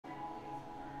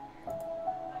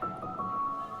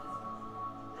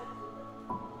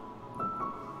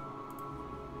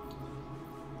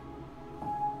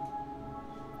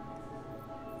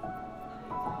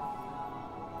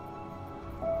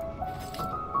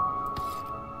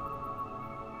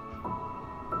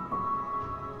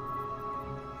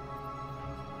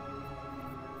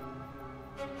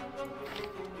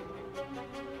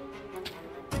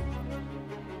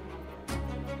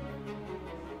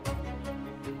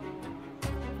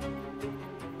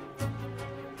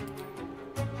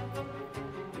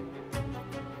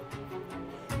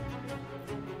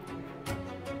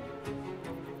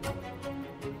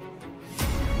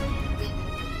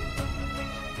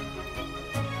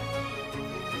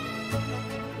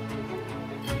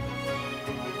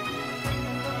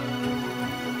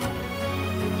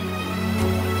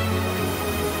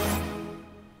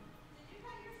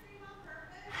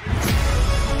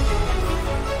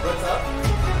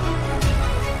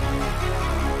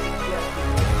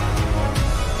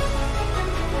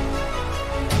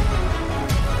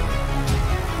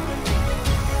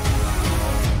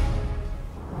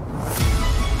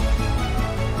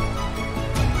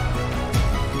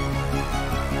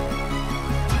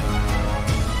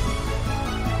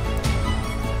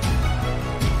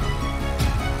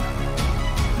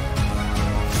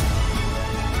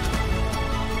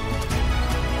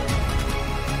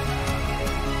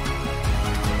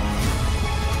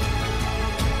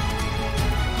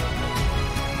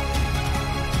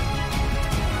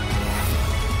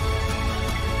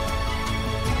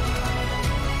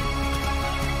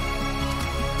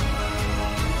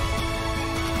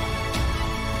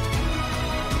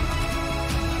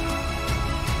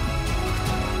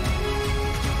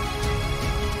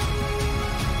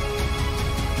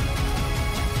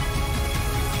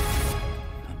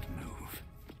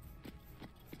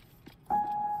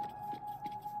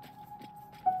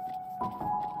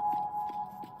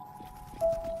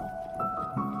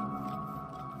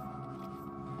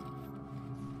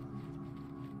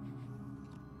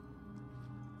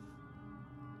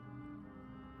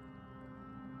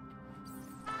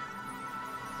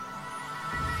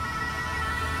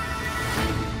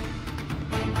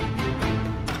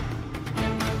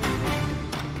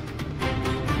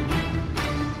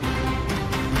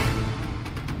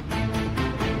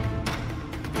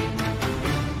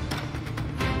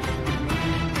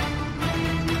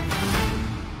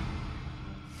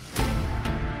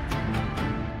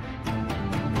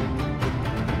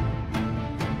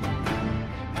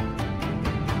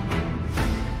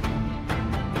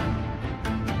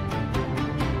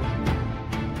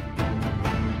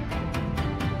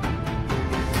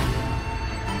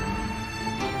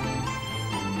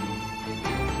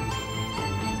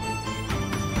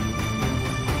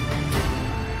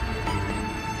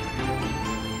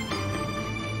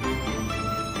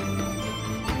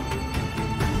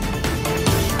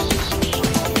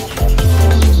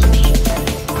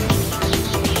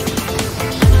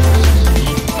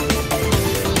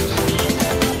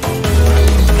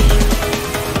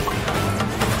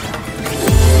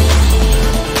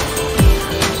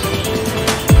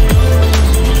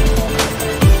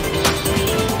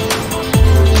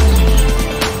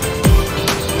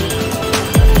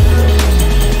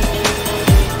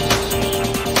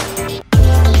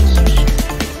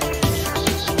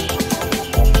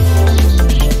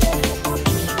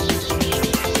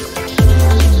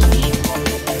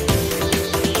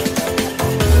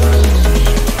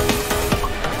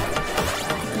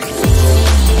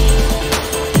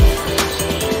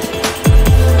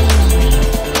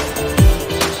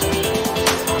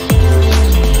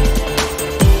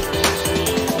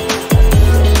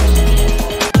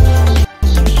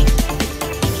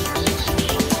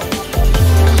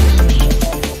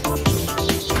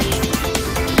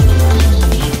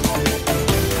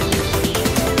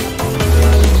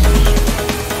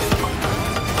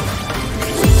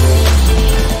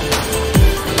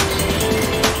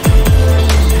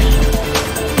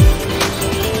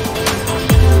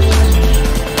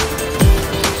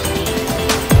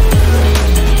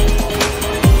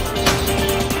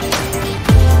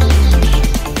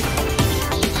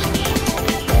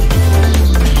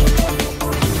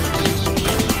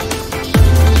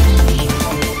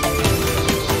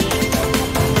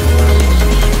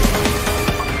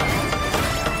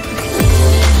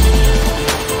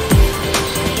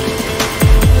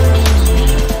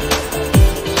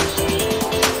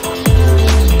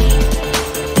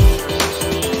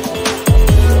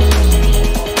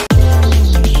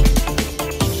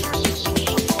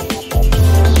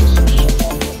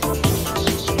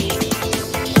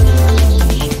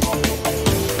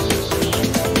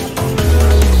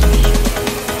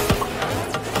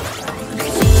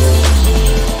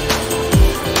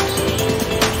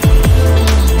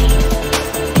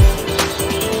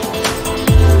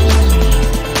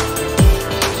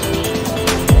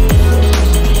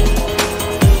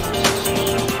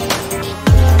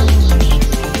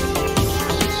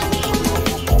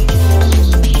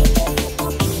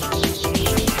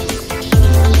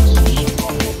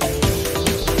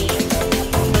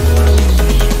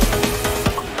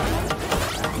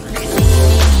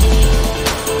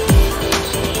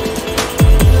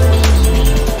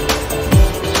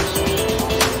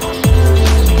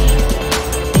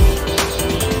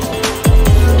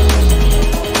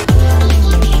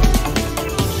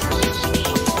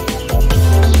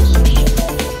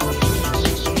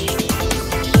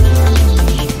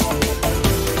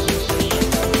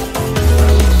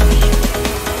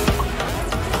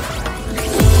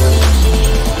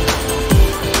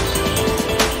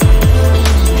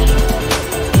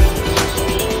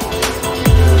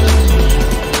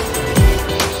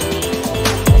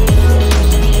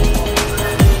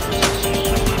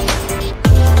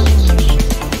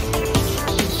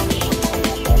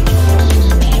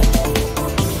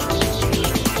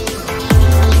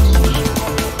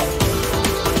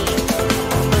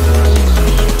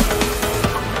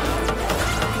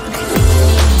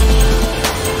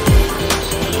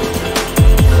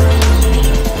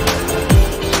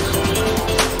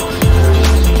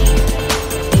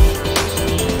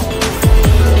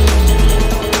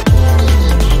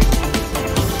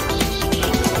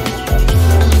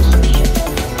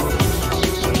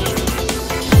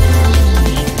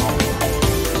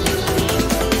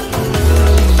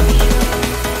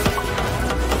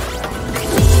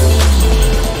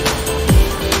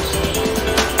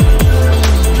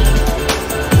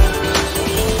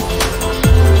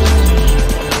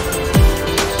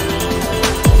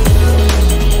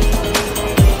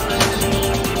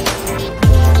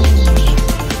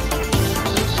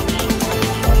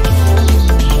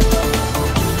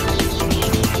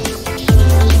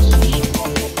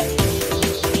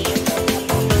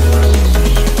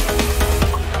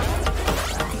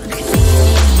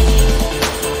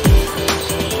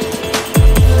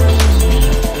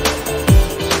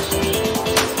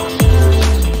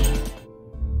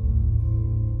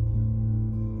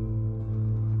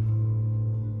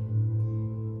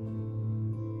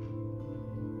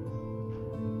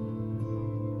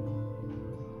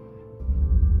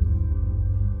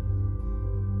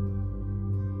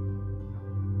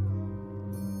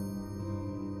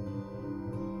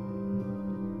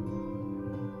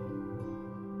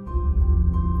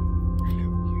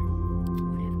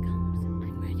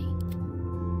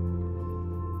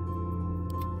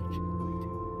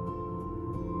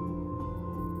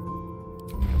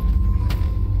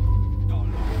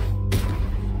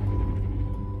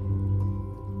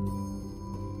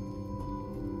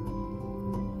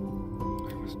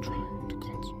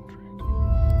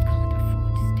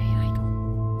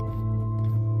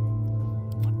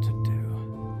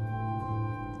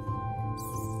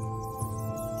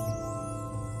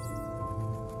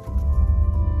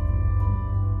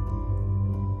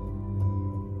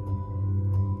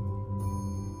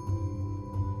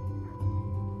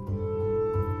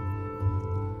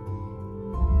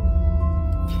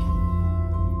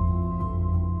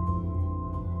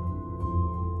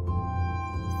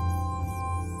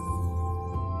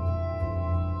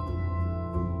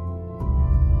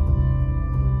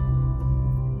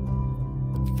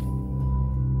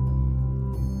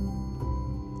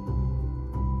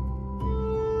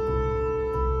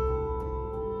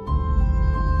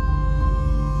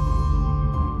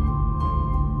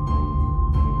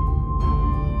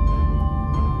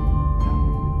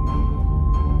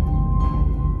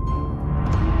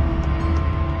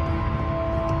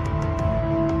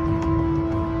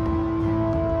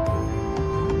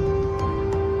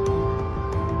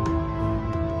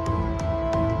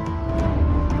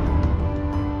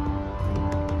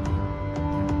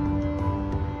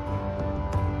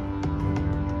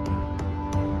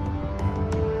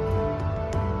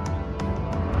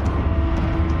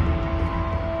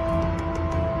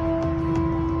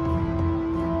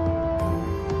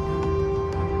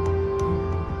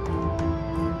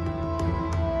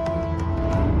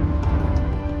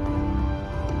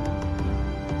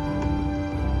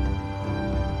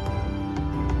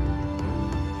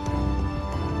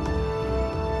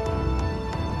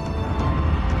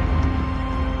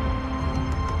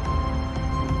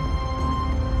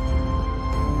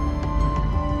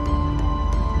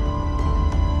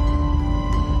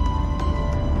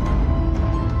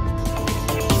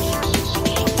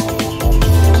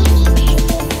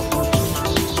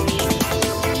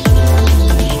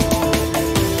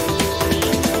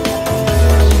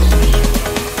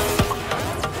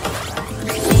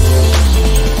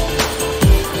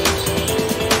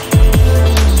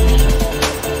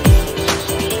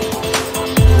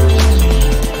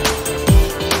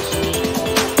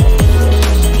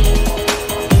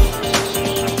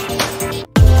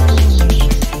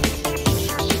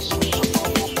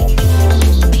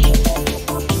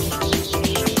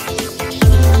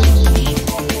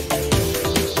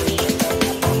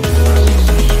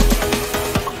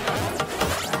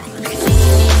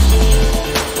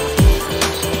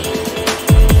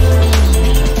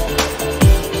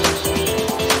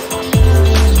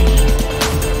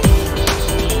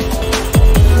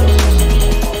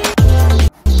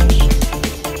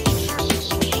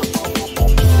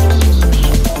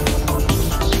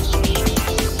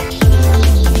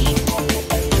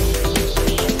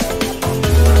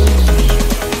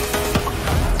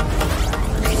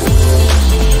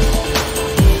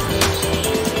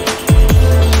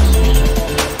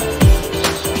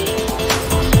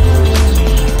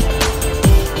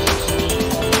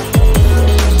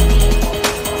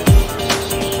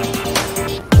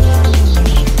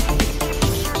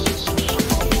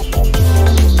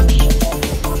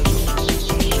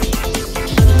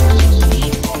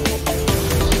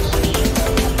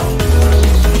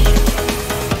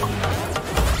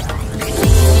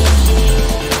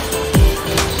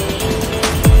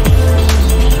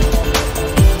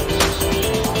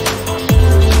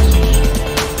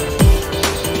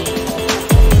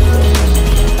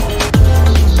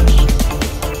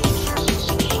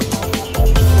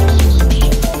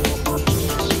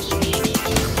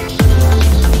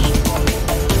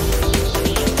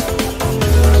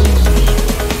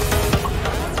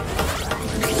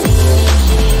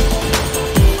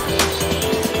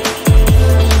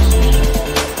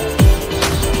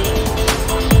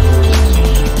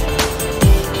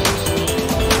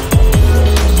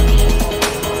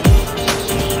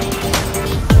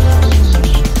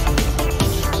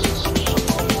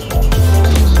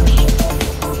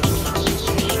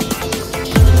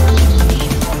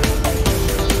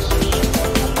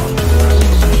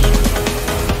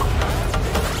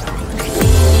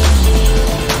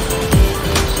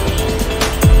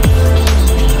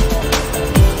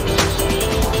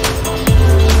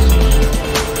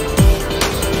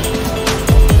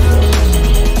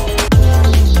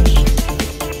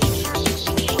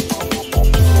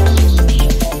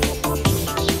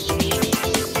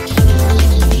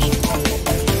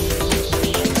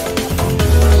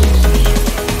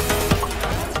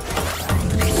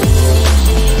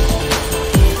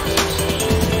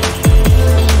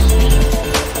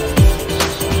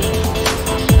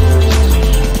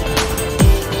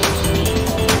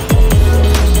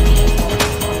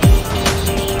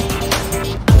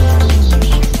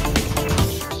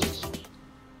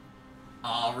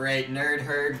Alright, Nerd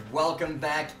Herd, welcome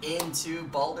back into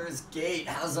Baldur's Gate.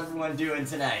 How's everyone doing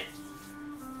tonight?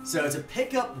 So to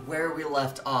pick up where we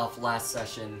left off last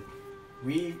session,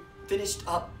 we finished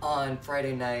up on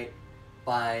Friday night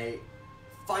by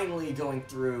finally going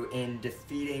through and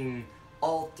defeating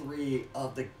all three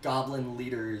of the goblin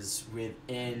leaders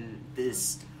within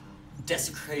this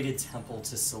desecrated temple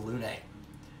to Selûne.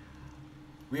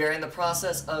 We are in the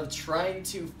process of trying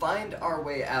to find our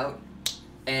way out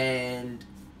and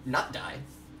not die.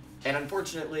 And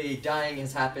unfortunately, dying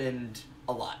has happened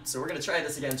a lot. So we're going to try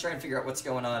this again, try and figure out what's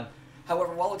going on.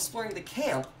 However, while exploring the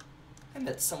camp, I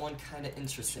met someone kind of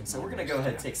interesting. So we're going to go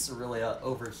ahead and take Cerelia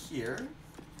over here.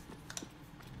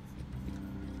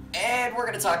 And we're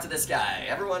going to talk to this guy.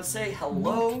 Everyone say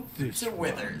hello to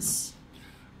Withers.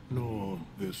 Nor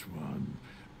this one.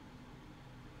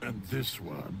 And this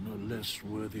one are less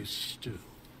worthy still.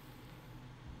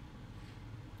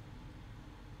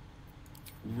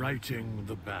 Righting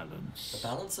the balance. The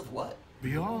balance of what?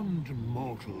 Beyond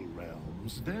mortal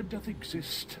realms, there doth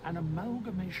exist an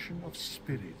amalgamation of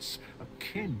spirits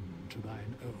akin to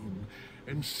thine own,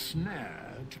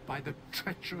 ensnared by the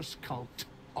treacherous cult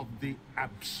of the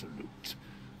Absolute,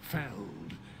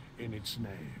 felled in its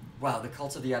name. Wow, the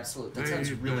cult of the Absolute. That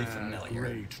sounds really familiar.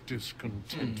 Great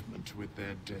discontentment with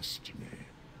their destiny.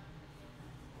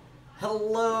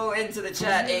 Hello into the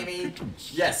chat, Amy.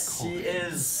 Yes, he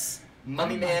is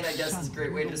Mummy Man, I guess is a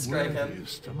great way to describe him.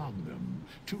 Among them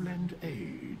to lend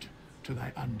aid to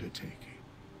thy undertaking.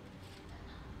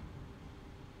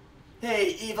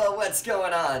 Hey, Eva, what's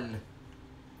going on?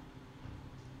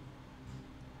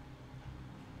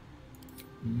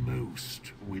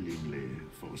 Most willingly,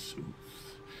 forsooth.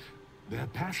 Their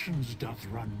passions doth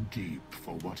run deep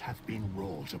for what hath been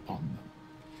wrought upon them.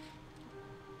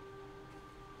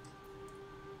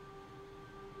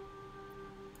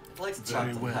 I'd like to talk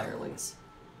to the hirelings.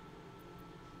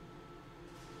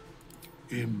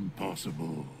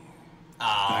 Impossible.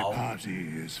 Oh. Thy party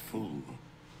is full.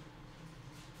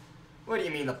 What do you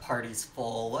mean the party's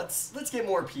full? Let's get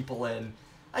more people in.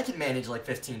 I can manage like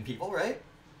 15 people, right?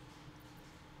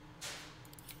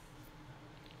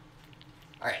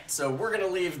 Alright, so we're gonna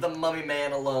leave the Mummy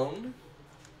Man alone.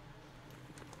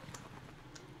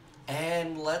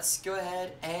 And let's go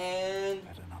ahead and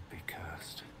Better not be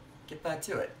cursed. get back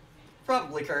to it.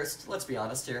 Probably cursed, let's be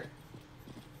honest here.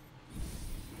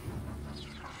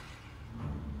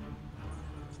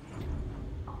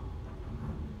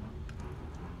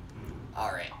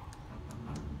 Alright.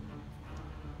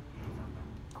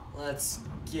 Let's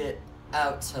get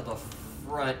out to the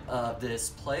front of this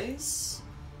place.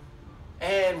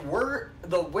 And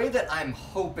the way that I'm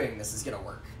hoping this is gonna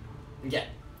work, again,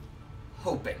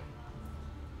 hoping,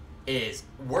 is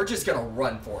we're just gonna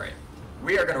run for it.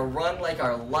 We are gonna run like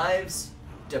our lives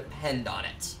depend on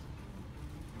it.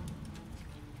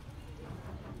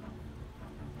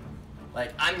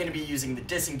 Like, I'm gonna be using the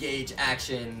disengage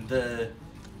action, there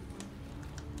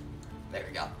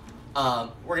we go.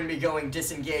 We're gonna be going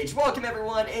disengage. Welcome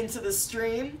everyone into the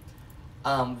stream.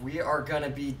 We are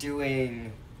gonna be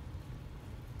doing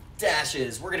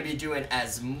dashes. We're going to be doing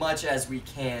as much as we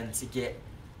can to get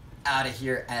out of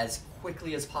here as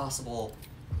quickly as possible,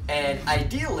 and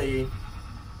ideally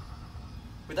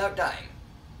without dying.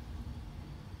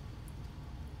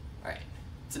 Alright,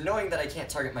 it's annoying that I can't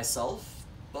target myself,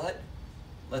 but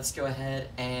let's go ahead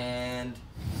and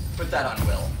put that on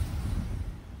Will.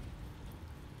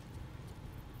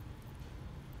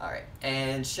 Alright,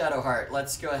 and Shadowheart,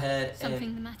 let's go ahead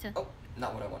Something the matter? Oh,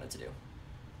 not what I wanted to do.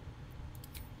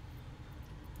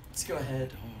 Let's go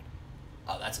ahead.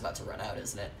 Oh, that's about to run out,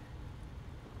 isn't it?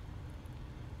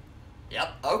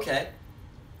 Yep, okay.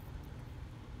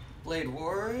 Blade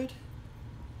Ward.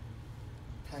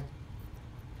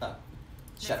 Oh,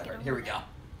 Shadowheart, here we go.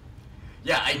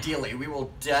 Yeah, ideally, we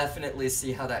will definitely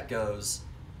see how that goes.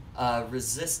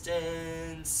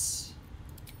 Resistance.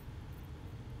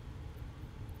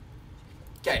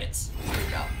 Guidance, here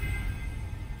we go.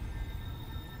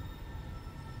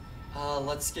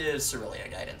 Let's give Cerelia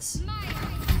guidance.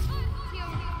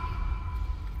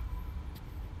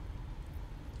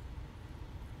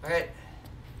 Alright.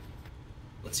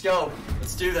 Let's go.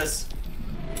 Let's do this.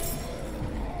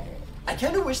 I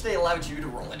kind of wish they allowed you to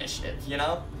roll initiative, you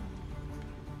know?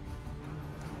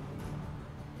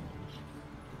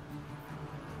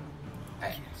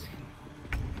 Alright.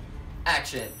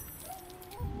 Action.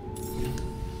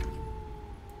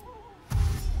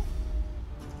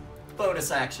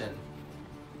 Bonus action.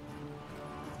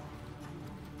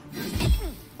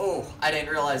 Oh, I didn't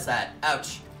realize that.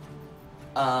 Ouch.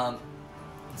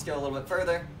 Let's go a little bit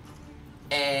further.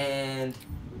 And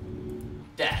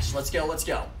dash. Let's go, let's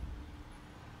go.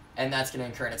 And that's going to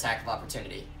incur an attack of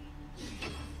opportunity.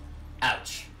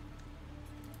 Ouch.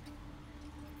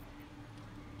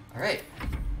 Alright.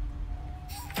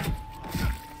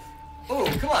 Ooh,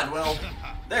 come on, Will.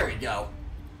 There we go.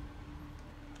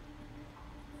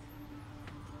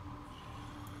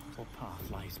 What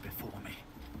path lies before me?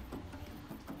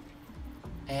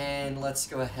 And let's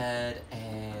go ahead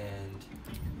and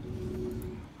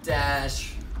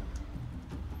dash.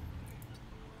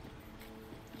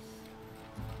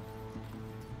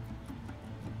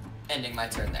 Ending my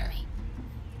turn there.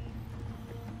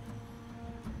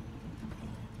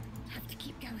 Have to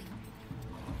keep going.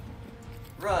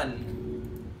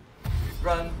 Run.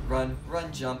 Run, run,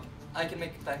 run, jump. I can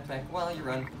make a backpack while you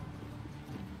run.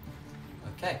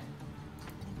 Okay.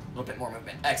 A little bit more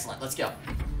movement. Excellent, let's go.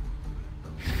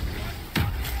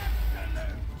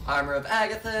 Armor of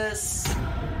Agathis.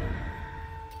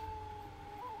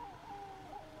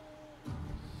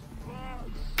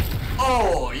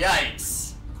 Oh, yikes.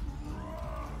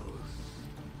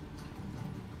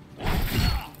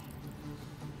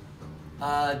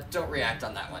 Don't react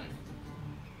on that one.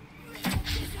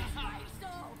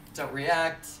 Don't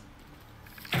react.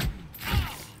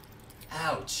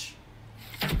 Ouch.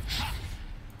 Right,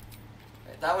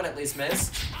 that one at least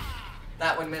missed.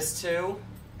 That one missed too.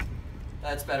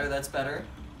 That's better, that's better.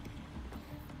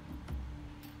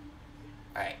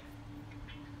 Alright.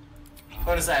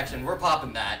 Bonus action, we're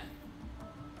popping that.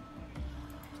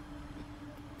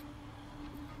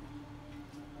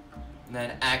 And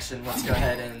then action, let's go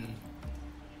ahead and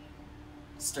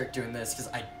start doing this,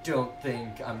 because I don't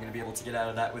think I'm going to be able to get out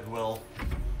of that with Will.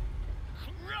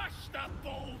 Crush the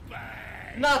ball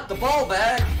bag! Not the ball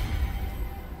bag!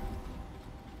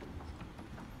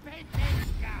 Bet them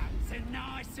guts are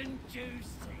nice and juicy.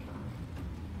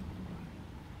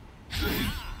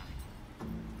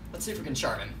 Let's see if we can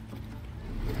charm him.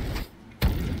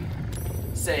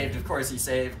 Saved, of course he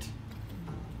saved.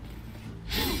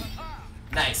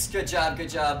 Nice, good job, good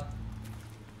job.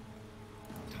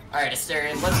 Alright,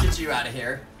 Asterion, let's get you out of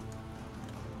here.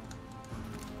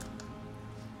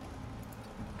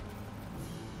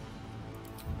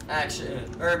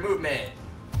 Action, or movement.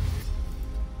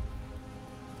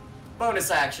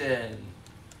 Bonus action.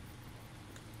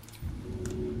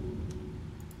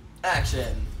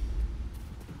 Action.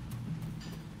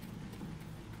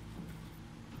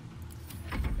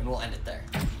 And we'll end it there.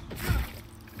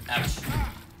 Ouch.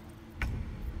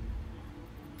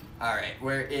 Alright,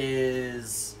 where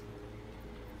is...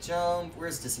 Jump,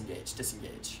 where's disengage?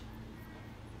 Disengage.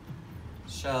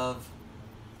 Shove.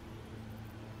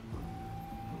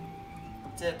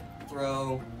 Dip,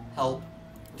 throw, help,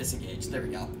 disengage. There we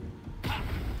go. At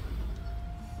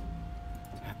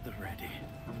the ready.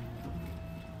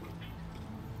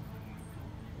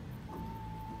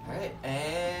 Alright,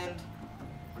 and...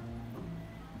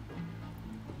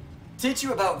 teach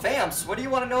you about vamps. What do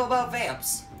you want to know about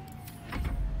vamps?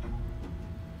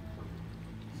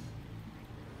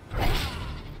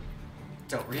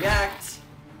 Don't react.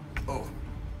 Oh.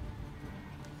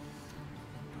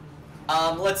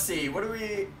 Let's see.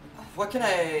 What can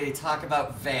I talk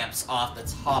about vamps off the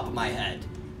top of my head?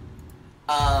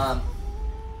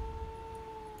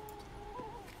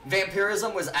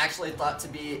 Vampirism was actually thought to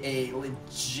be a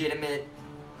legitimate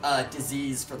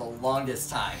disease for the longest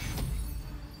time.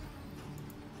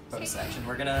 Bonus action.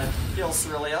 We're gonna heal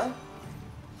Cerelia.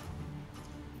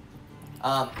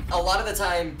 A lot of the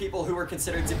time, people who were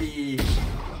considered to be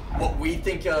what we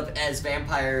think of as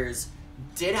vampires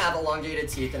did have elongated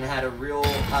teeth and had a real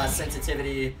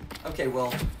sensitivity. Okay,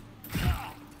 well,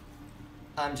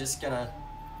 I'm just gonna...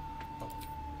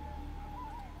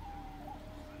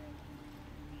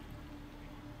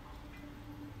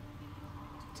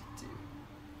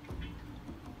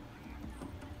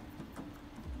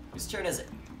 Whose turn is it?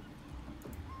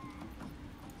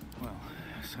 Well,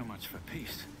 so much for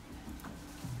peace.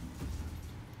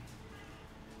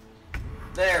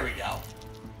 There we go.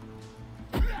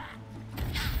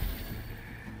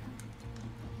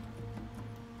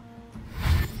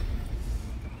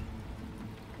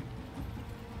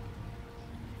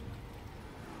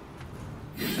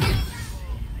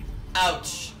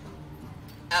 Ouch.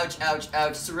 Ouch, ouch,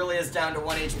 ouch. Cerelia's down to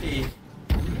 1 HP.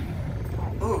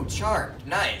 Ooh, charmed.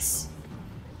 Nice.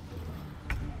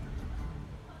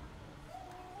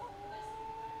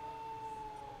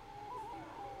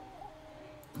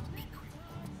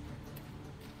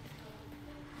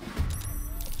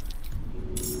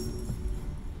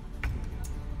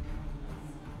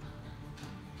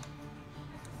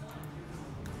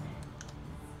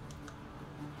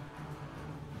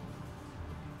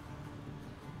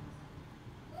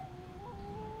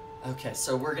 Okay,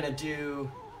 so we're gonna do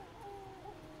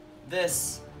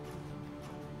this.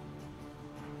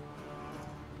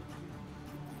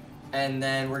 And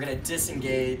then we're gonna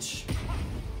disengage.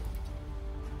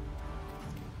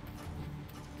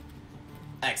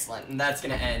 Excellent, and that's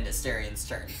gonna end Asterian's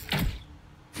turn.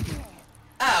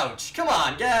 Ouch! Come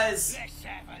on, guys! Let's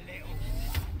have a little.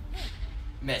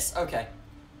 Miss, okay.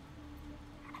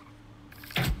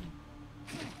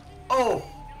 Oh!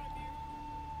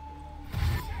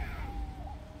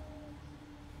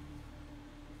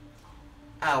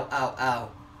 Ow, ow, ow.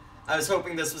 I was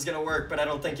hoping this was gonna work, but I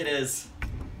don't think it is.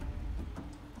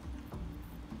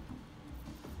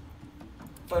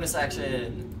 Bonus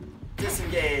action.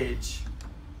 Disengage.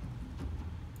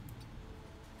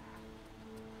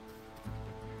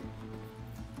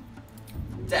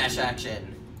 Dash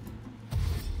action.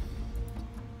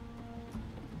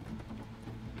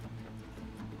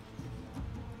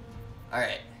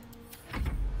 Alright.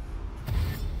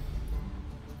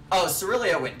 Oh,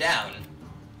 Cerelia went down.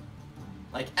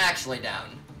 Like, actually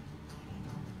down.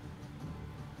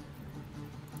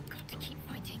 Got to keep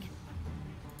fighting.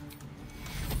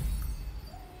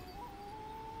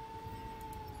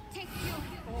 Take your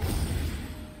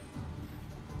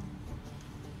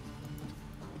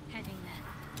heading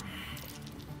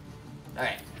there.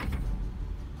 Alright.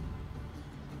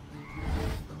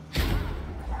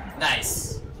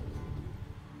 Nice.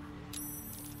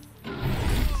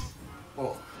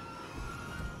 Oh.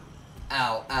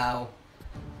 Ow, ow.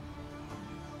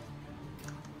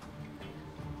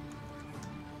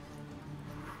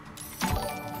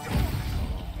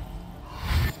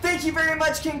 Thank you very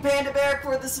much, King Panda Bear,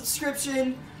 for the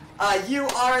subscription. You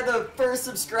are the first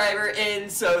subscriber in,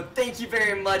 so thank you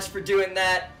very much for doing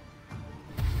that.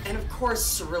 And of course,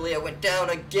 Cerelia went down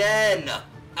again.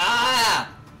 Ah!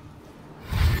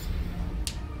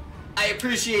 I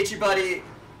appreciate you, buddy.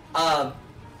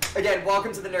 Again,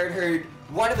 welcome to the Nerd Herd.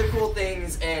 One of the cool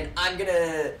things, and I'm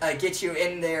gonna get you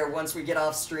in there once we get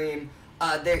off stream,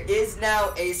 there is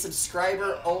now a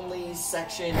subscriber-only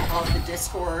section of the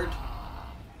Discord.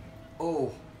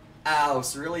 Oh, ow,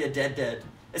 Cerelia dead.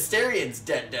 Asterian's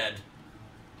dead. Got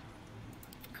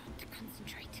to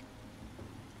concentrate.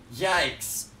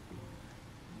 Yikes.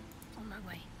 On my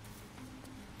way.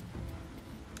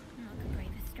 Not the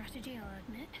bravest strategy, I'll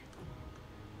admit.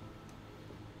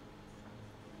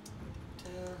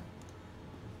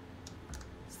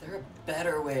 Is there a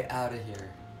better way out of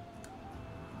here?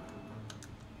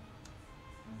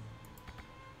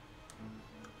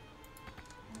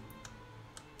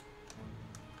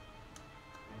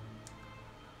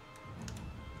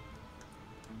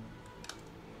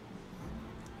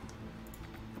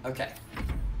 Okay.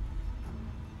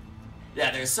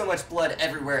 Yeah, there's so much blood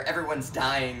everywhere. Everyone's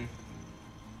dying.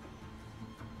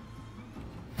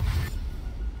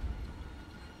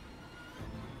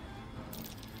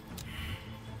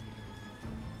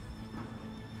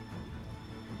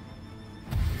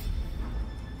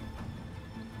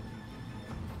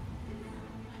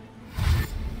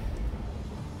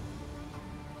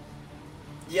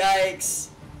 Yikes!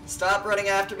 Stop running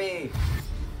after me!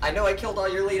 I know I killed all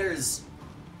your leaders.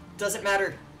 Doesn't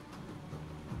matter.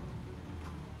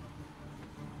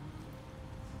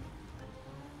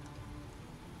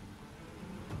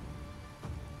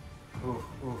 Ooh,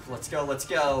 let's go.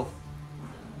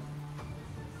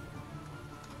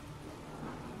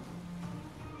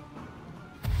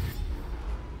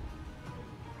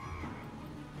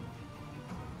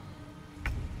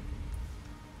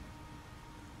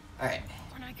 Alright.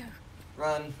 On I go.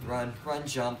 Run,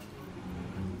 jump.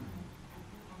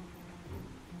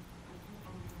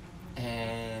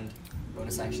 And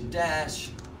bonus action dash.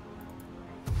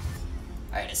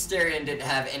 Alright, Asterian didn't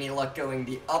have any luck going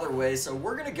the other way, so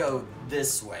we're gonna go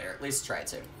this way, or at least try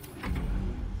to.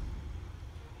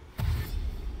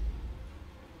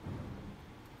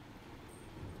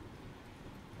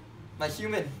 My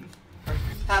human, or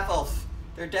half-elf,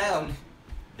 they're down.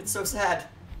 It's so sad.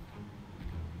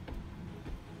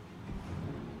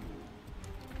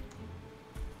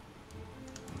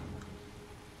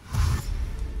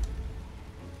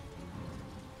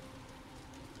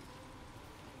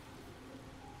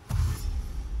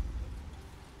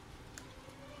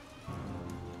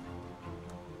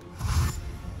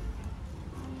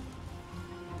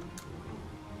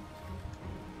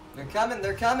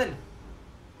 They're coming!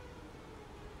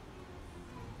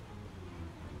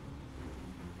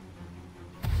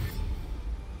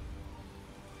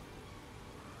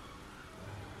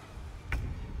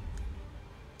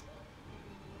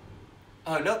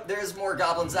 Oh, nope, there's more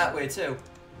goblins that way, too.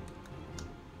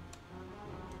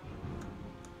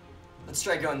 Let's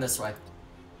try going this way.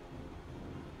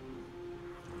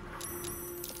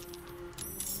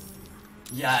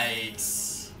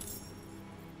 Yikes.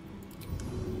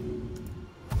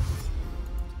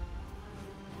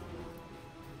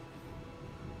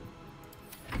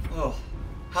 Oh,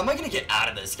 how am I gonna get out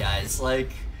of this, guys?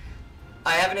 Like,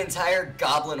 I have an entire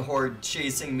goblin horde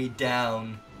chasing me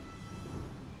down.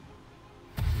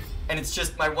 And it's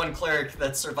just my one cleric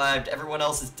that survived. Everyone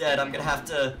else is dead. I'm gonna have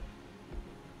to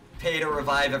pay to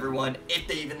revive everyone, if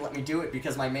they even let me do it,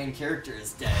 because my main character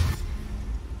is dead.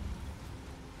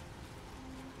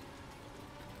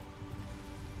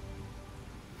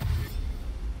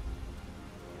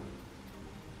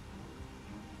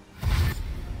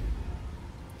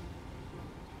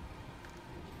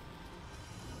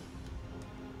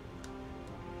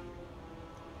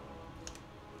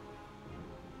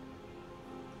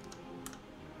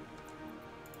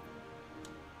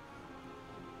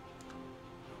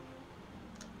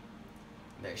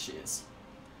 There she is.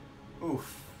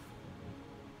 Oof.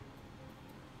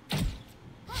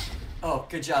 Oh,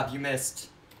 good job, you missed.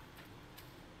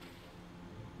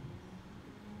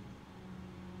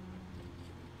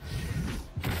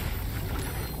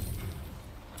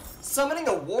 Summoning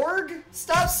a warg?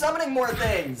 Stop summoning more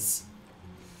things!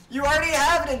 You already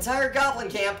have an entire goblin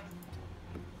camp.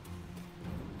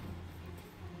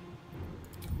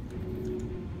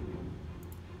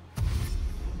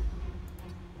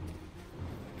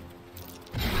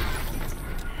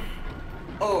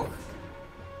 Oh,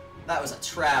 that was a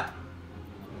trap.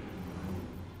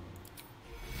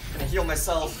 I'm gonna heal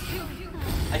myself.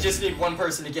 I just need one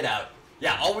person to get out.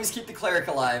 Yeah, always keep the cleric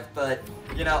alive, but,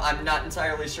 you know, I'm not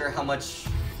entirely sure how much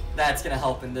that's gonna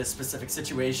help in this specific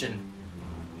situation.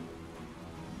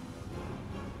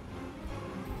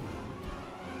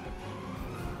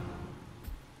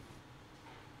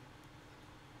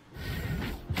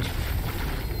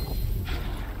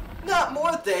 Not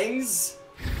more things!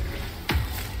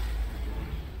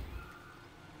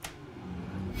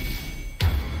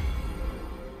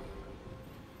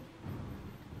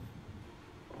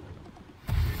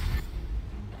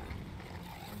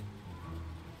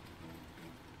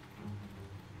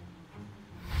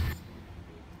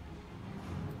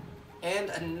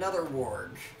 And another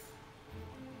warg.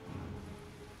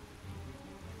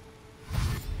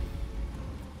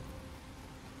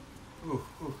 Ooh,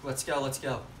 let's go, let's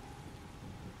go.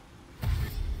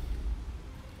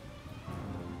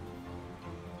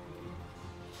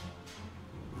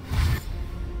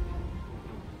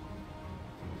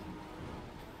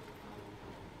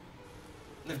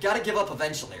 They've got to give up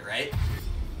eventually, right?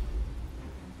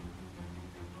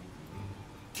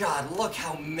 God, look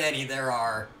how many there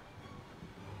are.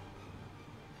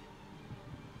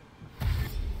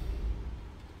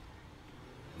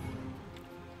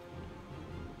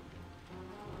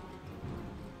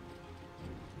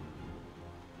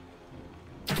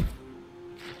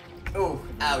 Oh,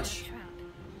 ouch.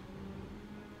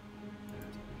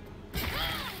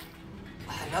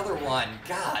 Another one,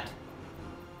 God.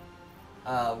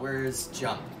 Where's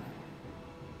jump?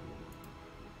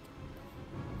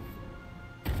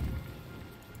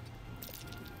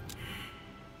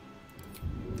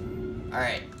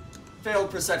 Alright.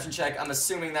 Failed perception check. I'm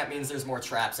assuming that means there's more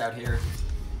traps out here.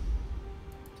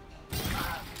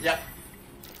 Yep.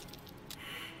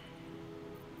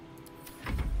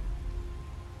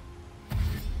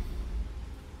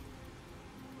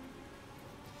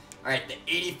 Alright, the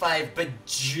 85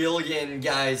 bajillion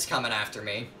guys coming after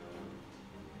me.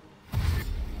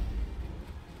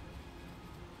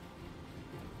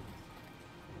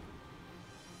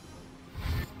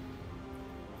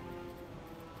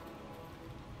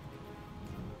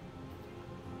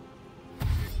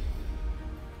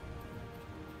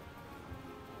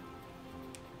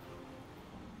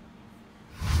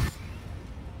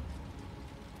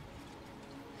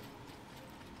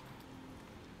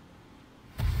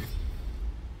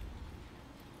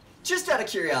 Just out of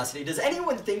curiosity, does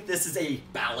anyone think this is a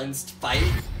balanced fight?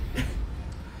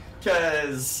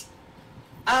 Because,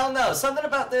 I don't know, something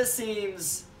about this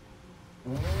seems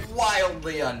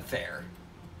wildly unfair.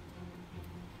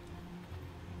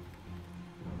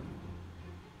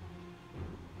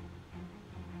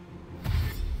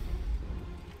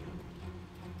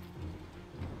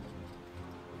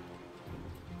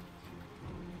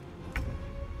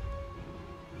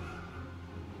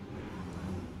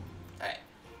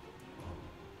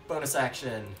 Bonus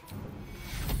action.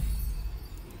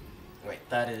 Wait,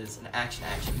 that is an action.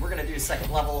 We're gonna do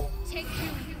second level.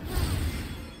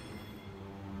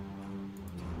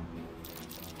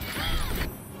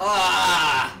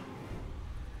 Ah!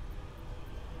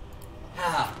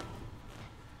 Ah.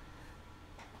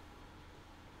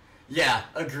 Yeah,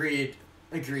 agreed.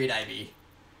 Agreed, Ivy.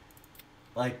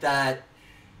 Like that.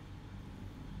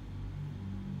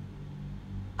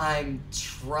 I'm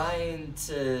trying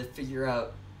to figure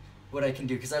out what I can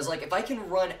do, because I was like, if I can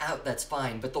run out, that's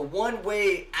fine, but the one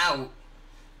way out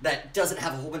that doesn't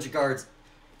have a whole bunch of guards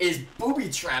is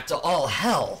booby-trapped to all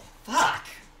hell. Fuck.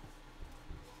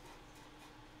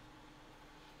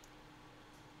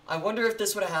 I wonder if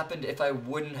this would have happened if I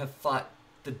wouldn't have fought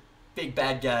the big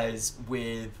bad guys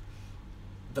with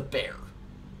the bear.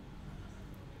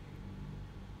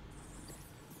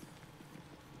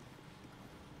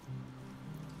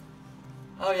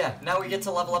 Oh yeah, now we get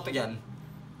to level up again.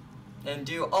 And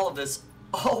do all of this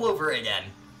all over again.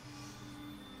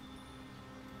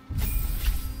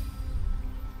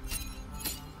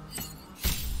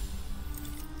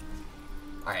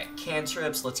 Alright,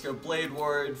 cantrips, let's go Blade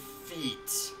Ward,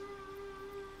 feet.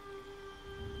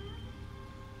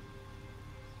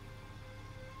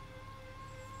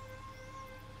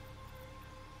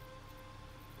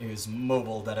 It was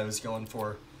mobile that I was going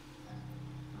for.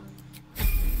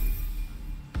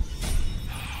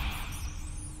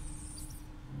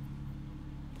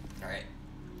 Alright,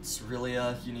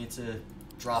 Cerelia, you need to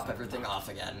drop everything off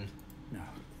again. No,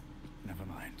 never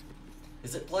mind.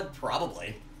 Is it blood?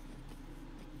 Probably.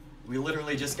 We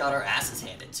literally just got our asses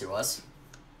handed to us.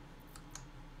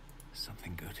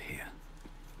 Something good here,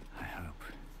 I hope.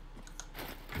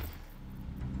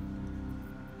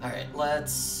 Alright,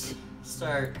 let's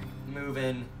start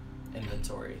moving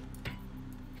inventory.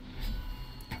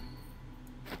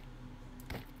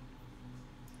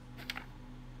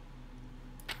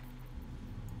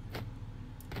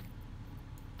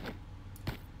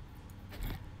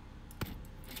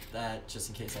 That, just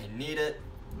in case I need it.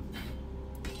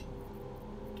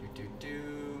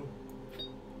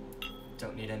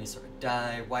 Don't need any sort of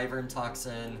dye. Wyvern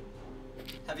toxin.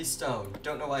 Heavy stone.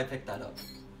 Don't know why I picked that up.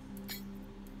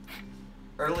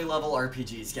 Early level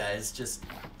RPGs, guys. Just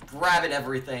grabbing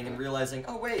everything and realizing,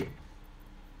 oh wait,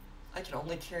 I can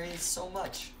only carry so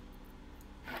much.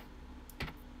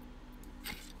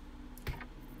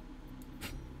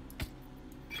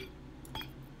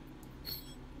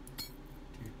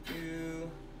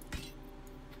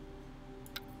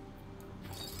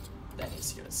 That needs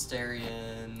to get a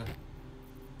Astarion.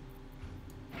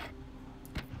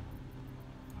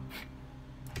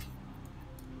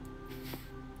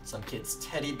 Some kid's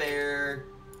teddy bear.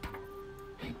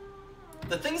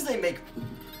 The things they make,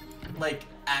 like,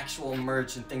 actual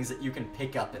merch and things that you can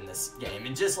pick up in this game,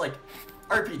 and just, like,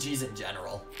 RPGs in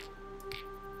general.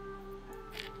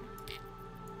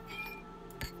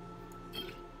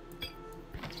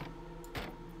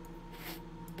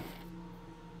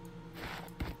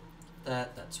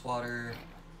 That's water.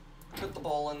 Put the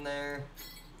bowl in there.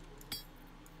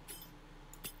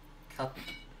 Cup.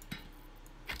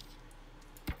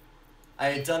 I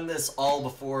had done this all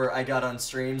before I got on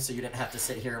stream, so you didn't have to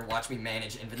sit here and watch me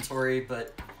manage inventory,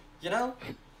 but, you know,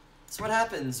 it's what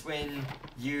happens when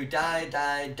you die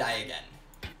again.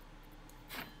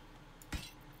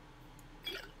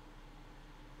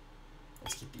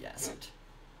 Let's keep the acid.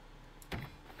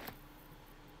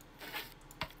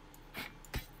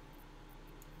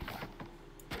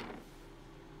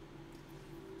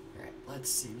 Alright,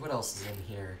 let's see, what else is in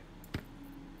here?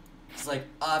 It's like,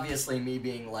 obviously me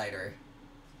being lighter.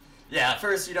 Yeah,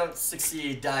 first you don't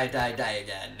succeed, die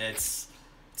again. It's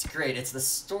great. It's the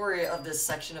story of this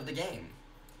section of the game.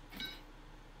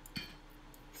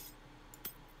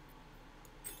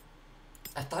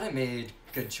 I thought I made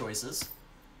good choices.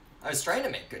 I was trying to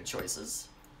make good choices.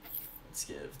 Let's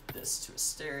give this to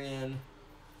Astarion.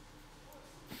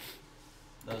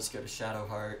 Those go to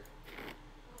Shadowheart.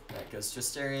 That goes to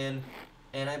Astarion.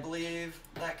 And I believe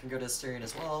that can go to Astarion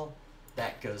as well.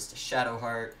 That goes to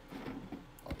Shadowheart.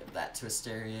 I'll give that to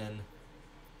Astarion.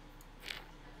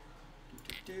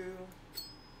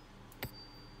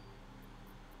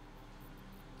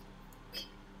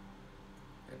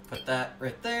 Put that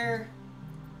right there.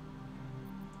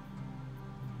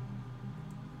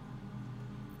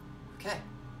 Okay.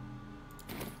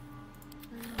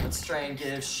 Let's try and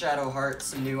give Shadowheart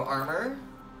some new armor.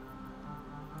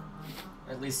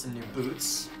 Or at least some new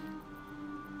boots.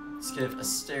 Let's give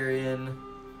Astarion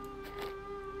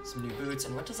some new boots.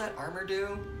 And what does that armor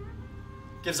do?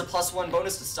 Gives a +1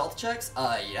 bonus to stealth checks?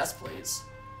 Yes, please.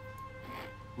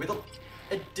 With an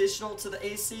additional to the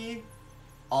AC?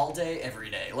 All day,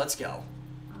 every day. Let's go.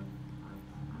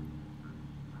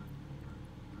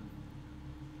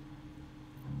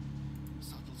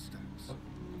 Subtle steps.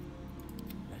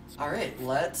 Alright,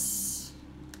 let's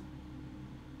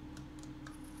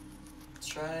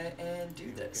try and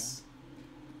do this.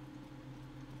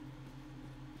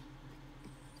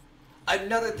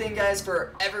 Another thing, guys,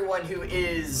 for everyone who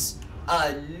is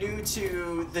new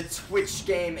to the Twitch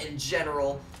game in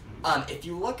general, if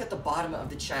you look at the bottom of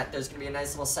the chat, there's going to be a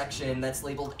nice little section that's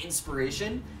labeled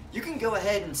Inspiration. You can go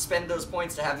ahead and spend those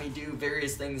points to have me do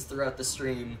various things throughout the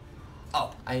stream.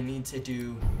 Oh, I need to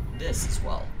do this as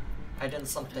well. I done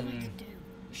something...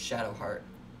 Shadow Heart.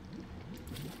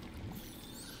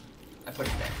 I put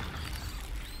it there.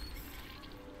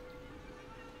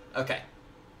 Okay.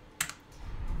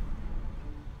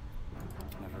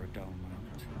 Never a dull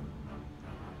moment.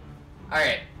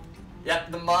 Alright.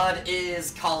 Yep, the mod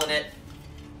is calling it.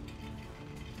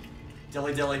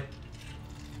 Dilly dilly.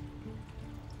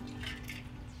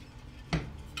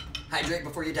 Hydrate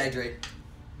before you dihydrate.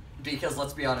 Because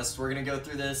let's be honest, we're gonna go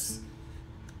through this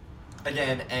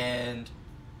again, and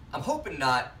I'm hoping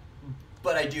not,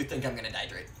 but I do think I'm gonna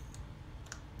dihydrate.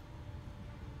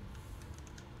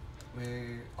 There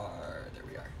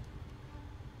we are.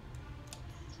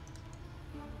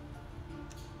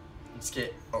 Let's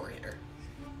get over here.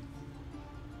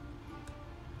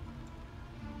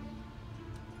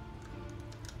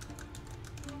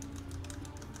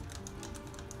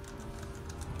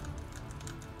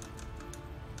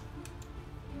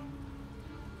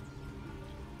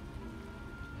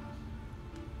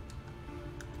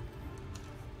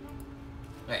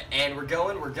 Alright, and we're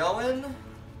going.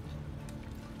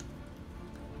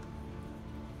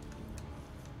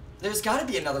 There's gotta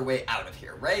be another way out of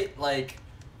here, right? Like,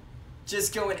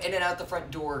 just going in and out the front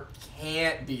door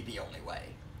can't be the only way.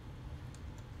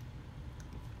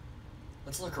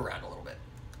 Let's look around a little bit.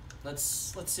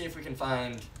 Let's see if we can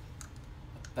find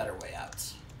a better way out.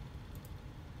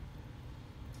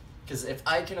 Because if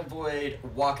I can avoid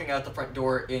walking out the front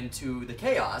door into the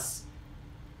chaos,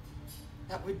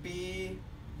 that would be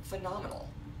phenomenal.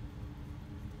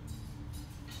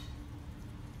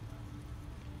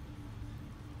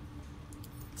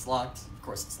 It's locked. Of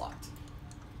course it's locked.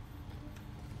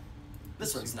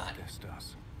 This one's not. This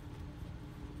does.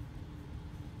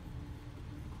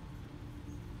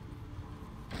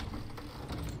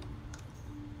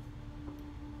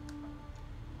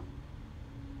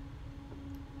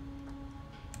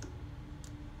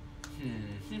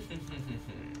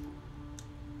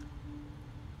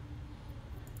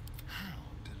 How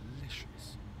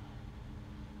delicious.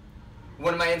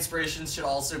 One of my inspirations should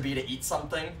also be to eat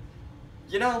something.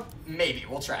 You know, maybe.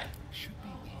 We'll try. Should be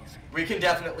easy. We can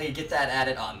definitely get that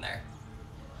added on there.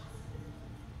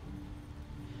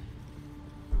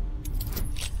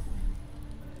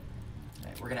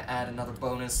 Alright, we're gonna add another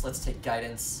bonus. Let's take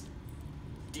guidance.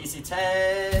 DC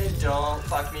 10, don't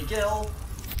fuck me, Gil.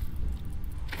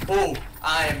 Oh,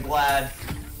 I am glad.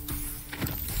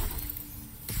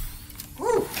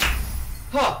 Whew.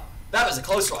 Huh, that was a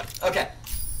close one. Okay.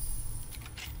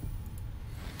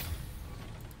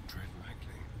 Tread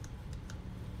lightly.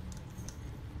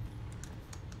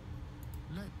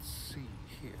 Let's see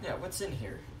here. Yeah, what's in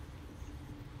here?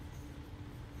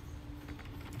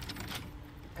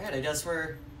 Alright, I guess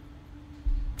we're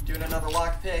doing another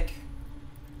lockpick.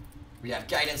 We have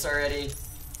guidance already.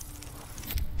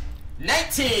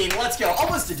 19! Let's go!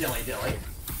 Almost a dilly dilly.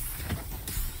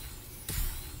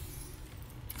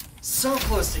 So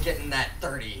close to getting that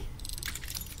 30.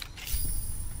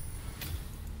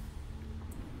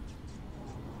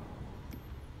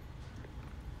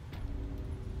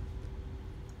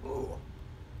 Ooh.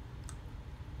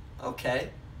 Okay.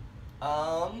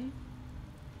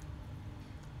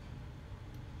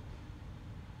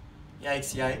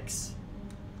 Yikes, yikes.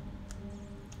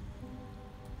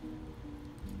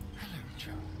 Hello,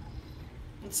 Joe.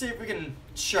 Let's see if we can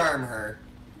charm her.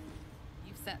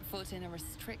 You've set foot in a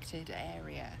restricted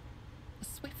area. A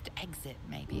swift exit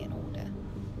may be in order.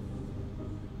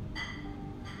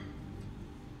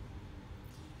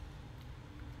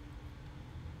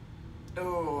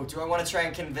 Oh, do I want to try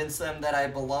and convince them that I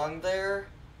belong there?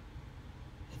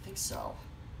 I think so.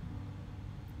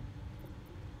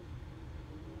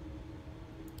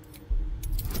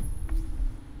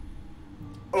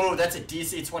 Oh, that's a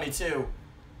DC 22.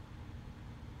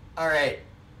 Alright.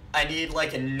 I need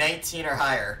like a 19 or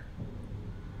higher.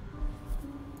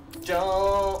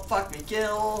 Don't fuck me,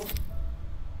 Gil.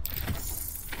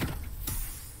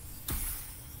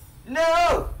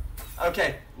 No!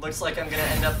 Okay, looks like I'm gonna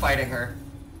end up fighting her.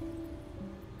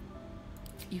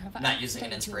 You have Not using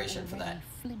an outstayed your inspiration for that. already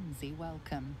flimsy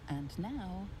welcome, and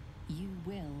now you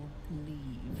will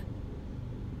leave.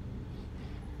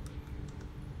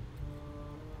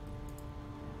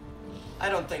 I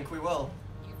don't think we will.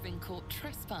 You've been caught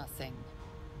trespassing.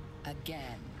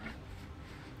 Again.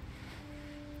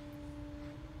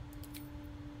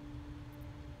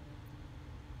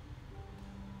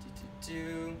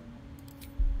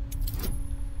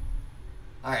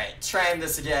 Alright, trying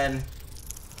this again.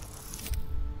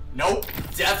 Nope,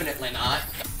 definitely not.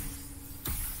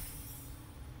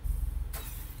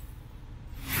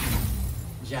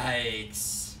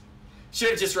 Yikes.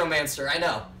 Should've just romanced her, I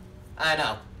know. I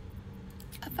know.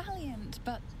 A valiant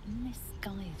but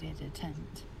misguided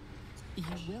attempt. You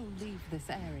will leave this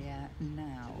area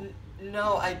now.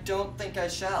 No, I don't think I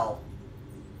shall.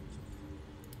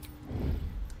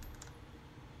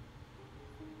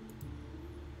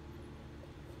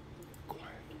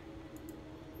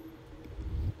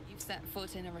 You've set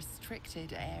foot in a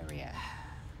restricted area.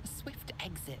 A swift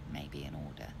exit may be in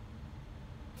order.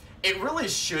 It really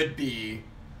should be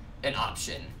an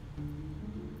option.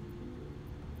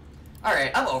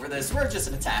 Alright, I'm over this. We're just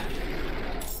an attack.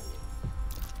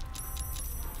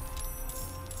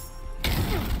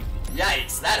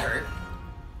 Yikes, that hurt.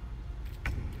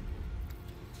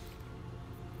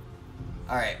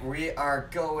 Alright, we are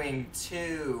going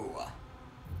to...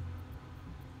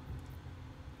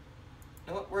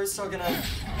 No, we're still gonna...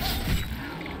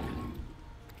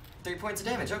 3 points of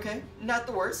damage, okay. Not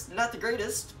the worst, not the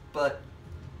greatest, but...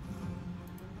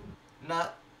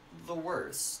 not the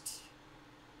worst.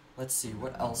 Let's see,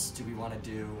 what else do we want to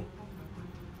do?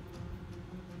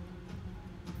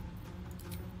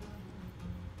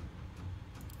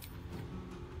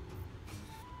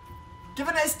 Give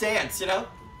a nice dance, you know?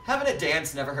 Having a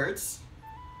dance never hurts.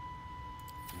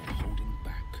 You're holding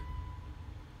back.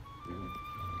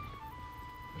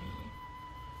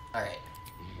 Alright.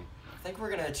 I think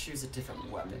we're gonna choose a different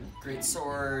weapon.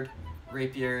 Greatsword,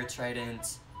 rapier,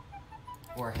 trident,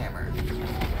 or hammer.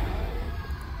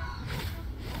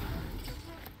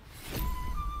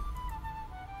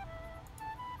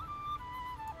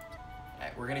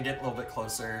 Alright, we're gonna get a little bit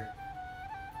closer.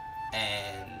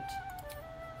 And...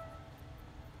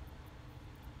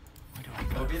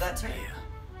 it'll be that turn.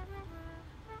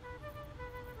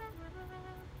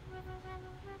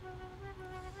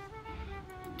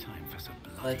 Time for some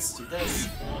bloody Let's do work. this.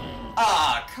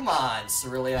 Ah, come on,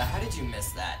 Cerelia. How did you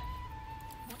miss that?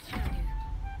 What shall I do?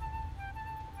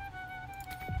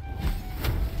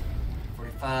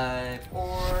 45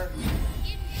 or...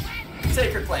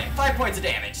 Sacred Flame. 5 points of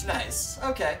damage. Nice.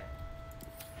 Okay.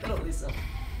 That'll at least...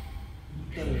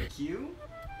 Thank you.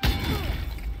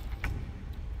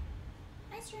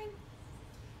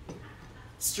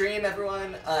 Stream,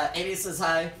 everyone. Amy says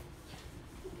hi.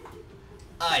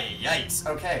 Ay, yikes.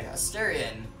 Okay,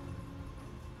 Asterion.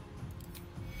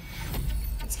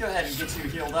 Let's go ahead and get you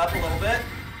healed up a little bit.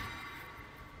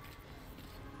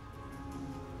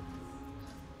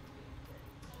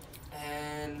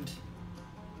 And...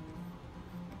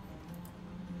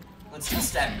 let's just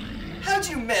step. How'd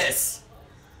you miss?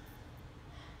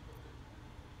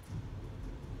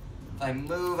 If I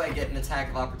move, I get an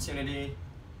attack of opportunity.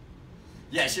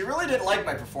 Yeah, she really didn't like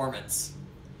my performance.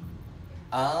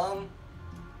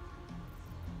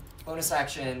 Bonus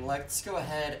action, let's go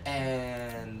ahead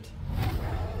and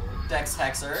Dex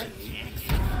Hex her.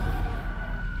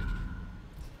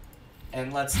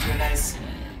 And let's do a nice...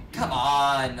 Come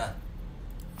on! I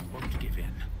won't give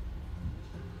in.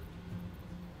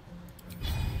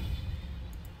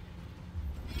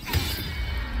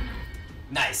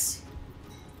 Nice.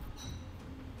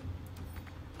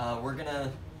 We're gonna...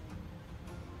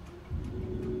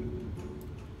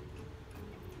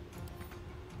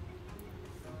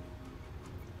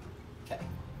 Okay.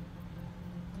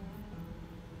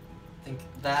 I think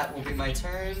that will be my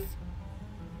turn.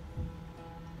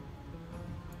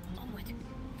 Onward.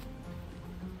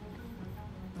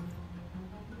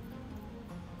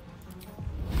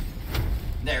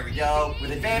 There we go,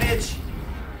 with advantage.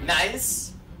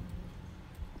 Nice.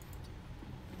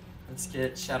 Let's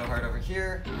get Shadowheart over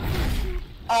here.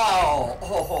 Oh,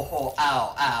 ho, ho, ho,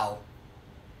 ow, ow.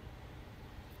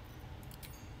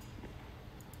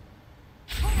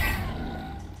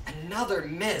 Another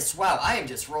miss. Wow, I am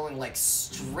just rolling like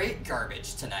straight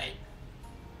garbage tonight.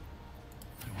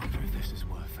 I wonder if this is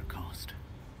worth the cost.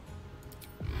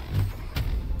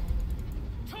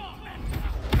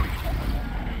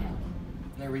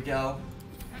 There we go.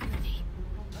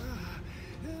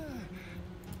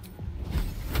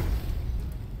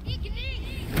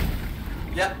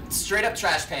 Yep, straight up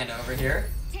Trash Panda over here.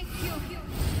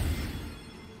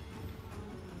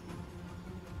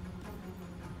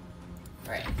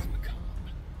 Right.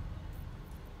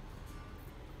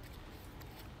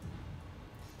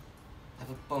 Have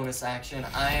a bonus action.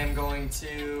 I am going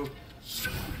to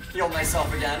heal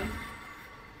myself again.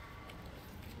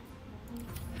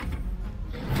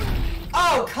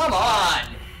 Oh, come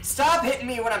on! Stop hitting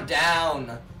me when I'm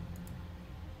down.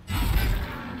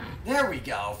 There we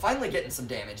go. Finally getting some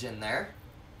damage in there.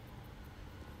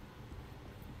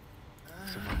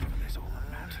 Survival is all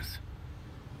that matters.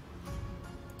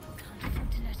 Can't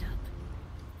afford to let up.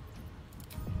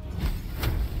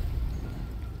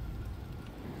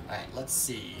 Alright, let's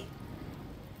see.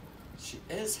 She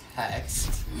is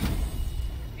hexed.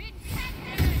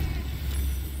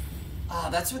 Ah,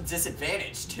 that's with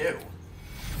disadvantage, too.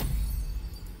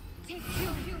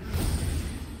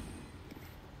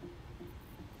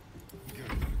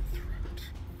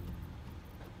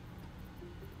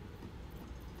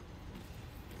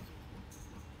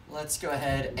 Let's go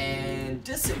ahead and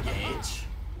disengage.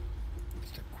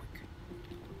 Step quick.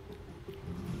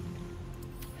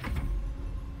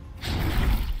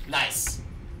 Nice.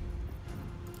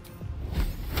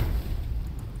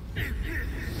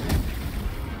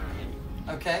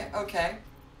 Okay, okay.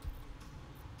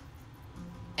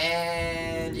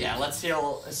 And yeah, let's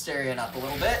heal Asterion up a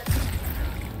little bit.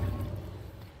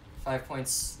 5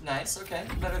 points. Nice, okay.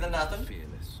 Better than nothing.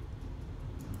 Fearless.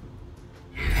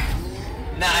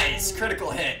 Nice! Critical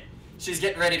hit. She's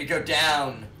getting ready to go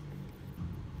down.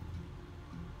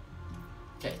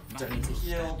 Okay, don't need to Nothing will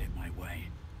heal. stand in my way.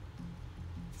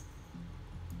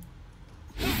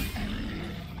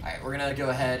 Alright, we're gonna go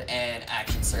ahead and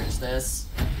action surge this.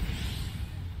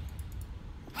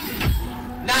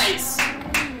 Nice!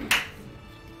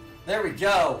 There we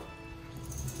go.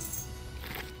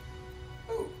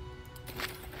 Ooh.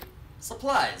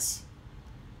 Supplies.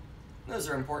 Those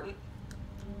are important.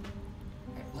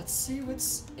 Alright, let's see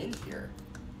what's in here.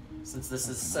 Since this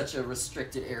is such a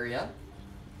restricted area.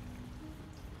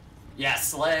 Yeah,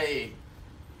 slay.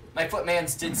 My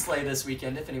footmans did slay this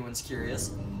weekend, if anyone's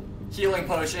curious. Healing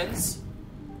potions.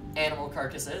 Animal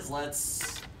carcasses.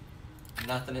 Let's...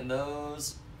 Nothing in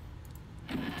those.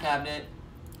 Cabinet.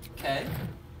 Okay.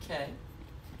 Okay.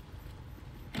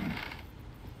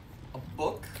 A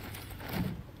book.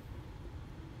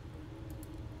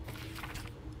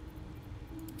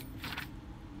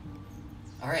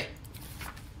 Alright.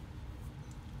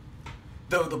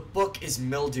 Though the book is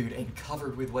mildewed and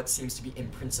covered with what seems to be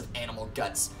imprints of animal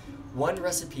guts, one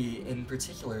recipe in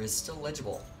particular is still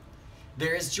legible.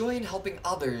 There is joy in helping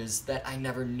others that I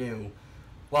never knew.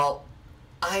 While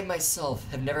I myself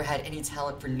have never had any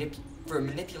talent for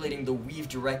manipulating the weave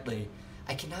directly,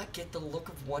 I cannot get the look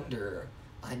of wonder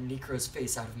on Necro's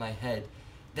face out of my head.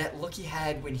 That look he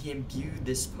had when he imbued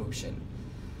this potion.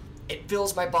 It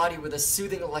fills my body with a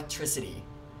soothing electricity.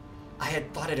 I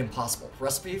had thought it impossible.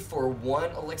 Recipe for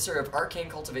 1 elixir of arcane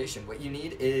cultivation. What you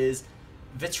need is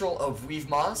vitriol of weave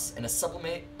moss and a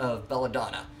sublimate of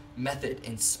belladonna. Method: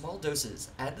 in small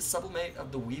doses, add the sublimate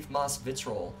of the weave moss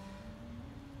vitriol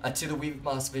to the weave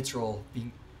moss vitriol.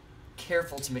 Be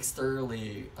careful to mix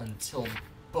thoroughly until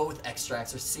both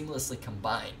extracts are seamlessly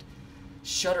combined.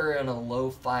 Shudder on a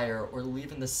low fire or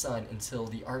leave in the sun until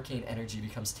the arcane energy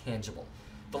becomes tangible.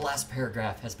 The last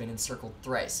paragraph has been encircled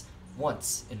thrice,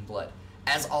 once in blood.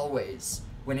 As always,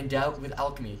 when in doubt with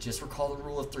alchemy, just recall the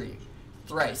rule of 3.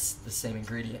 Thrice the same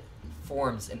ingredient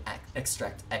forms an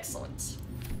extract excellence.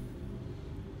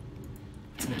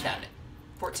 It's in the cabinet.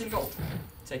 14 gold.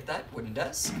 Take that. Wooden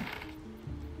desk.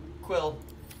 Quill.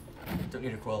 Don't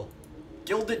need a quill.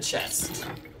 Gilded chest.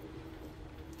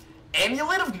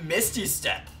 Amulet of Misty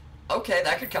Step. Okay,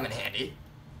 that could come in handy.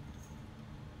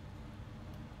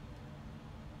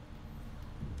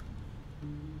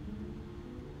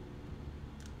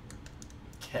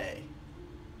 Okay.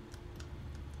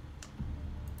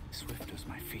 Swift as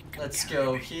my feet can Let's carry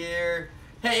go me. here.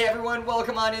 Hey everyone,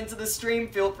 welcome on into the stream.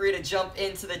 Feel free to jump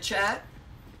into the chat.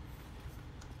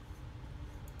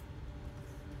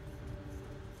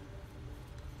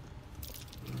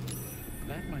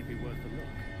 That might be worth a look.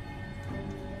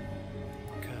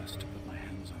 Cursed to put my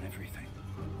hands on everything.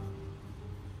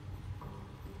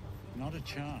 Not a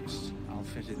chance. I'll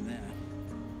fit in there.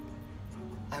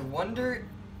 I wonder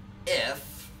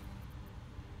if...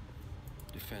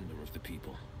 Defender of the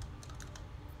people.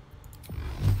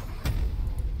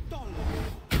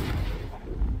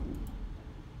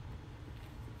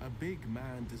 A big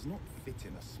man does not fit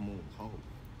in a small hole.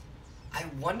 I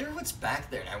wonder what's back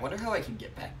there, and I wonder how I can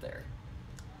get back there.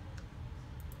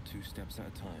 2 steps at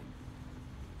a time.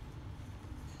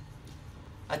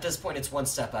 At this point, it's 1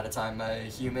 step at a time. I'm a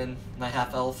human, my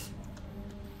half-elf.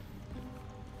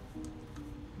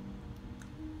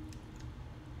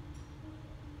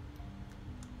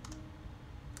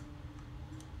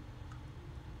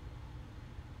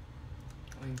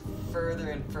 Going further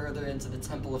and further into the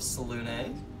Temple of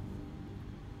Selûne.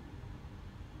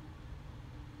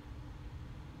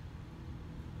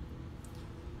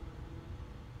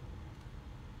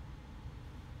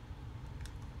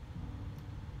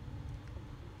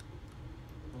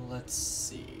 Let's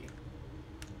see.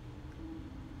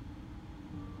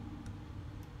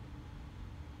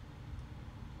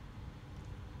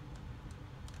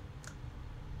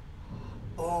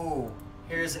 Oh,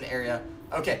 here's an area.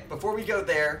 Okay, before we go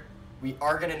there, we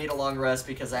are going to need a long rest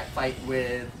because that fight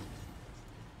with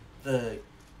the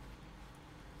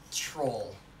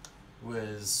troll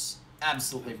was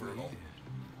absolutely brutal.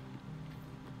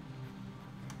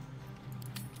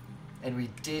 And we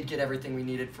did get everything we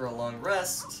needed for a long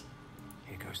rest.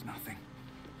 Here goes nothing.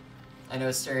 I know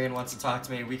Asterion wants to talk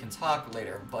to me. We can talk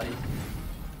later, buddy.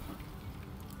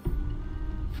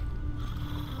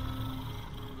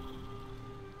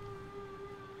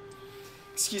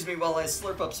 Excuse me while I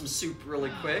slurp up some soup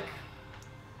really quick.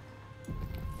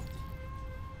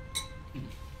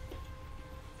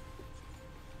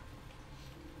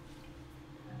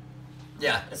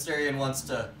 Yeah, Asterion wants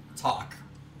to talk.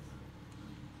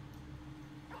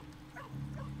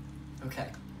 Okay.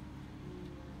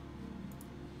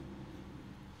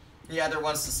 He either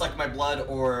wants to suck my blood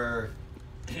or...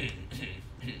 So,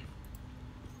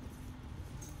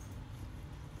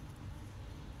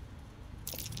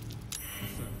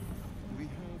 we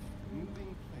have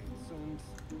moving plates and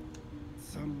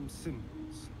some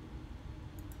symbols.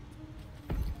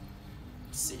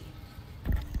 Let's see.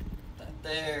 That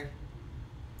there.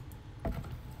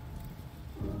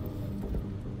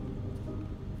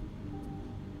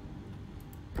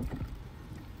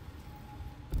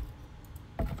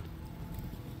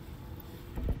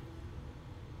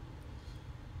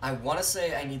 I want to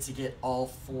say I need to get all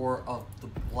 4 of the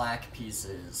black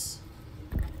pieces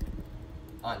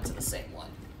onto the same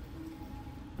one.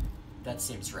 That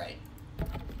seems right.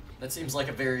 That seems like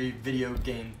a very video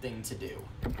game thing to do.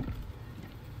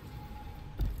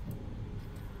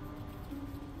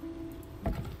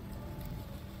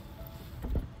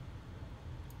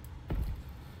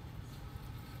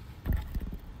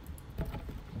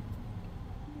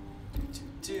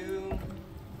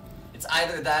 It's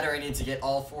either that or I need to get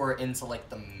all 4 into, like,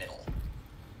 the middle.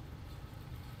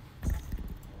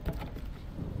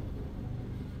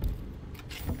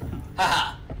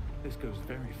 Haha! This goes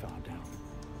very far down.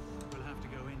 We'll have to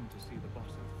go in to see the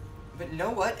bottom. But you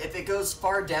know what? If it goes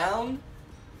far down,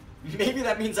 maybe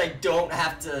that means I don't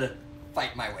have to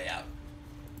fight my way out.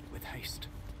 With haste.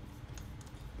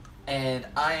 And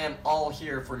I am all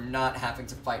here for not having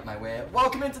to fight my way out.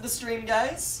 Welcome into the stream,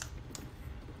 guys!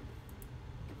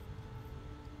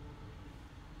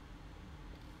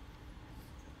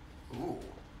 Ooh.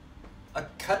 A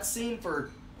cutscene for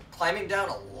climbing down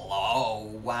a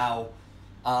low. Wow.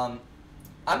 I'm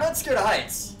not scared of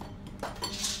heights.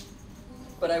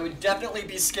 But I would definitely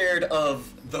be scared of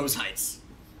those heights.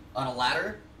 On a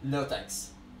ladder? No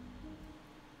thanks.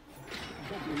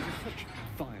 Goblins are such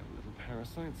vile little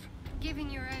parasites. Given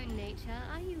your own nature,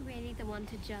 are you really the one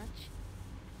to judge?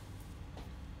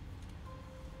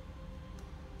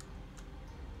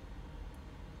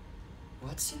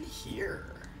 What's in here?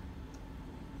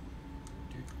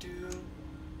 Doo-doo.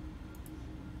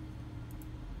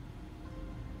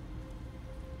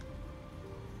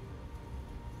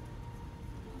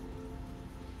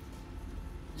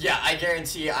 Yeah, I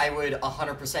guarantee I would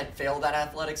 100% fail that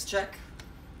athletics check.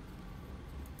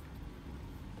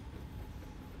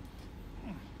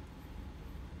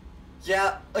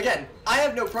 Yeah, again, I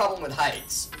have no problem with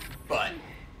heights, but...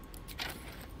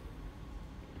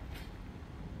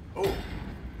 Ooh.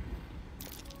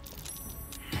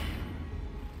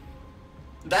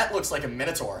 That looks like a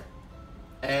Minotaur.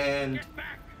 And...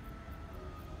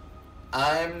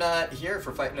 I'm not here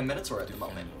for fighting a Minotaur at the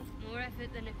moment. More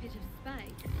effort than a pit of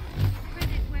spite.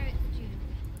 Credit where it's due.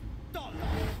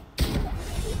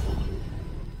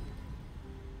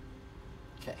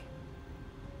 Okay.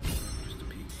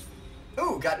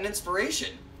 Ooh, got an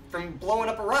inspiration from blowing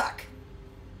up a rock.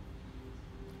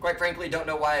 Quite frankly, don't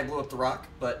know why I blew up the rock,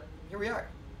 but here we are.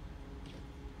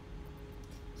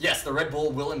 Yes, the Red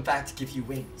Bull will in fact give you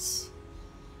wings.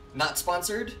 Not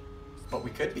sponsored, but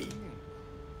we could be.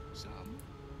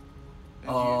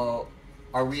 Oh,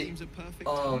 are we?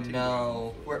 Oh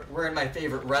no, we're in my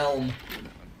favorite realm.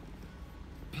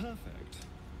 Perfect.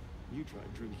 You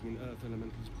tried drinking an Earth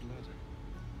Elemental's blood.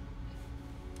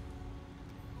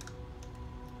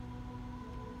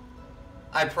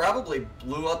 I probably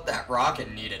blew up that rock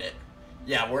and needed it.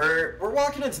 Yeah, we're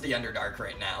walking into the Underdark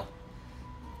right now.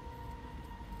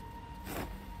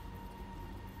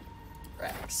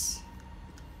 Rex.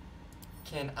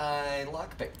 Can I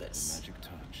lockpick this? Magic touch.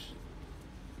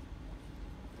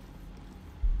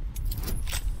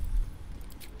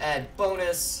 Add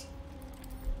bonus.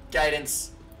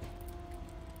 Guidance.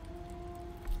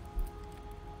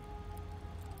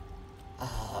 You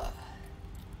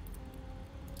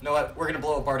know what? We're gonna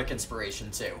blow a Bardic Inspiration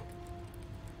too.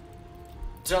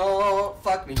 Don't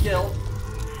fuck me, Gil.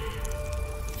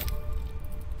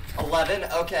 A 11.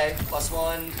 Okay.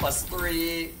 +1,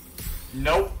 +3.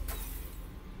 Nope.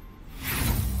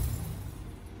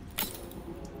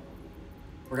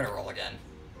 We're gonna roll again.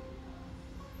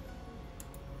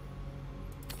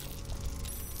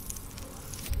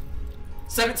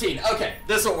 $17. Okay,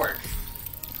 this'll work.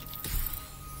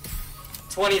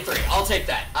 23. I'll take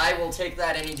that. I will take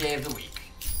that any day of the week.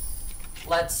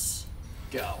 Let's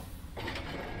go.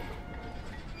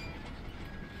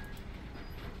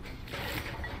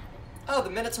 Oh, the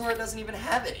Minotaur doesn't even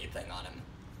have anything on him.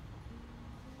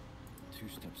 2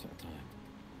 steps at a time.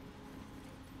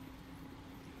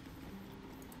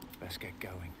 Let's get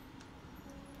going.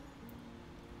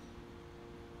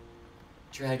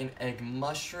 Dragon Egg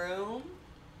Mushroom.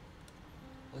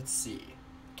 Let's see.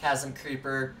 Chasm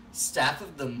Creeper. Staff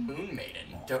of the Moon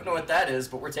Maiden. Don't know what that is,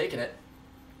 but we're taking it.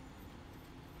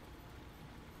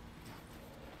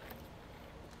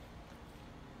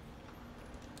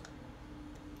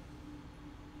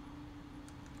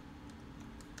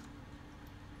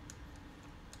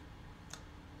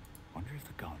 Wonder if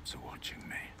the gods are watching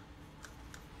me.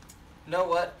 You know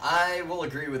what? I will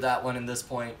agree with that one in this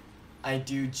point. I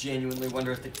do genuinely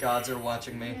wonder if the gods are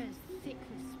watching me. They're thick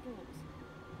with spores.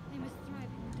 They must thrive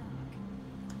in the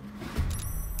dark.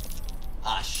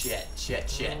 Ah, shit.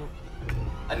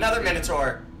 Another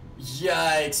Minotaur.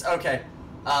 Yikes. Okay.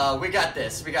 We got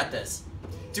this.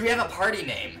 Do we have a party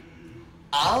name?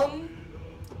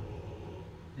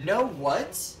 Know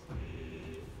what?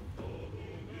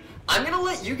 I'm gonna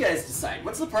let you guys decide.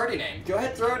 What's the party name? Go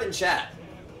ahead, throw it in chat.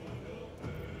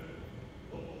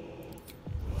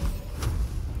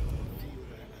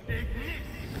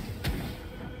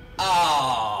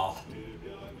 Oh.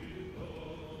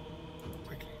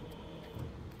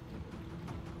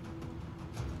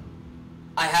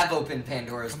 I have opened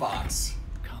Pandora's box.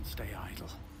 Can't stay idle.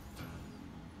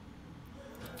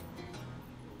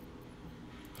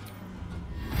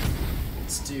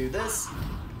 Let's do this.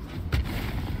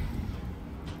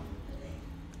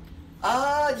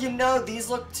 You know, these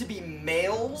look to be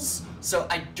males, so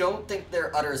I don't think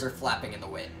their udders are flapping in the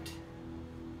wind.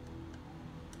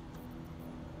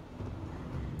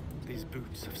 These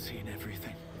boots have seen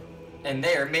everything. And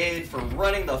they are made for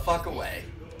running the fuck away.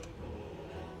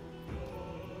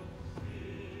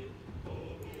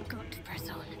 Got to press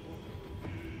on.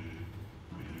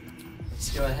 Let's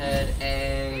go ahead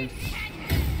and...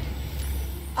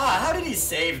 Ah, how did he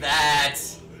save that?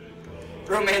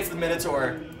 Romance the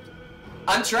Minotaur.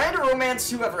 I'm trying to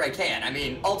romance whoever I can. I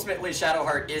mean, ultimately,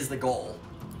 Shadowheart is the goal.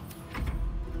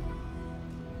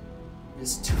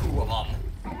 There's 2 of them.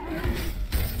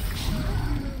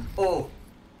 Oh.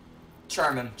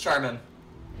 Charm him.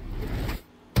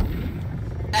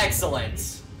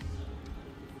 Excellent.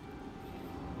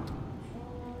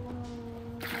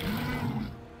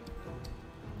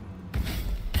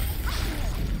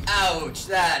 Ouch,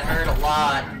 that hurt a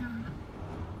lot.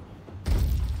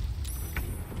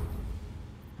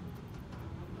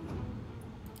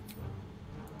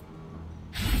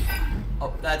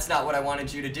 Oh, that's not what I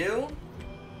wanted you to do.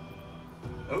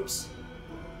 Oops.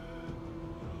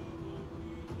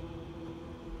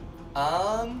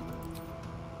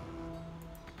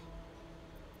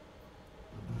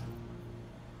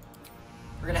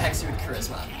 We're gonna hex you with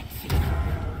charisma.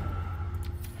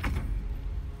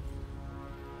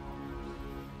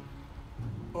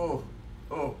 Oh.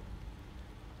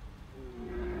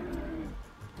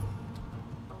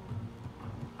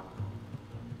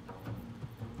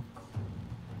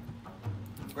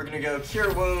 We're gonna go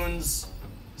Cure Wounds.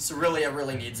 Cerelia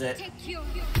really needs it. Take your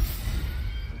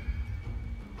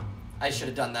I should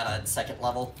have done that at 2nd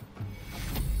level.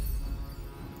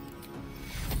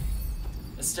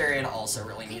 Asterion also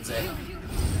really needs it.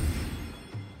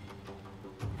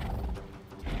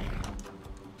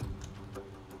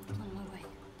 On my way.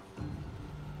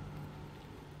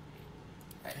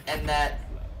 Right, and that.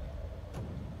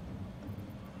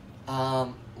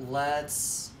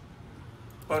 Let's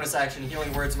bonus action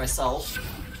healing words myself.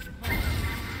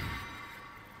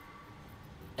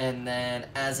 And then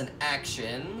as an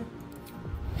action,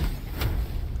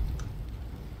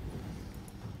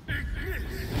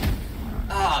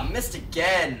 missed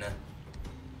again.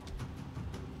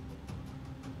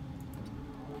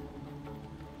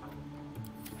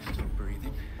 Still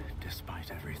breathing, despite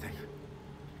everything.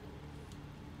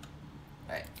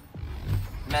 Alright.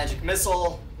 Magic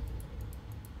missile.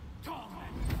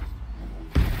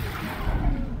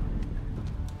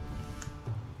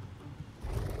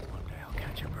 One day I'll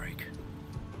catch a break.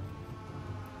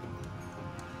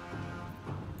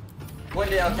 One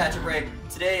day I'll catch a break.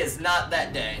 Today is not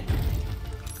that day.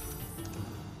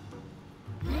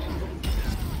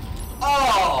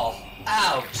 Oh!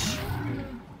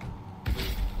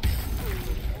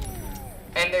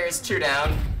 Nice, 2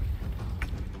 down.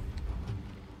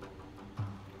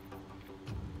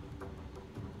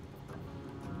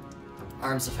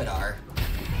 Arms of Hadar.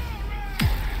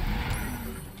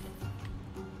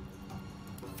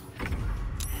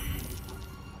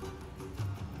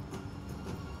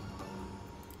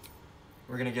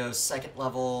 We're gonna go 2nd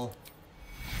level,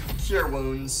 Cure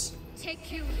Wounds. Take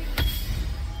you.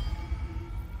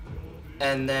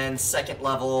 And then 2nd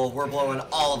level, we're blowing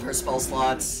all of her spell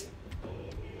slots.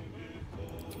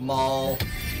 Maul.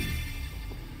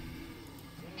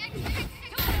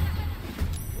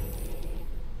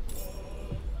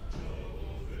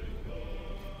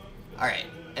 Alright,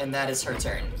 and that is her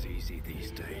turn. It's easy these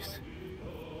days.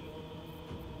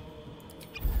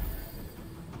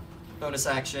 Bonus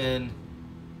action.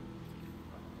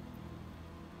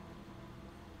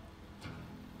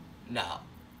 No.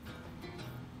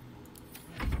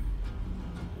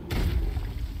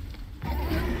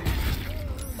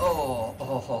 Oh.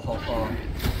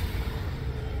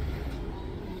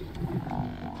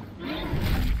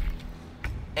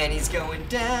 And he's going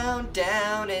down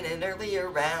in an earlier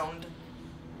round.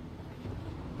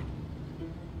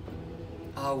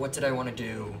 Oh, what did I want to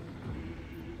do?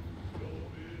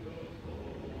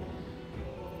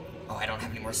 Oh, I don't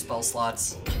have any more spell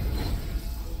slots.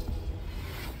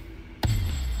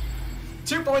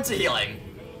 2 points of healing.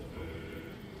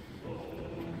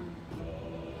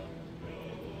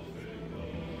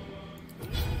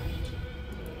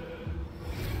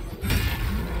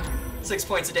 Six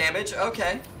points of damage,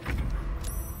 okay.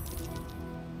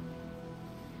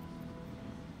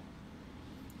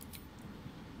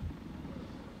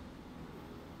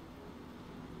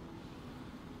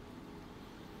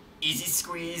 Easy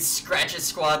Squeeze, Scratches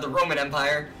Squad, the Roman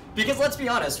Empire. Because let's be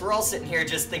honest, we're all sitting here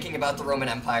just thinking about the Roman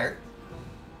Empire.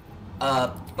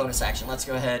 Bonus action, let's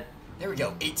go ahead. There we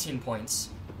go, 18 points.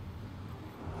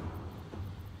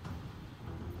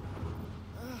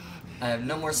 I have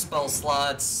no more spell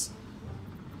slots,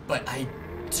 but I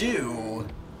do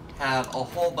have a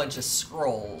whole bunch of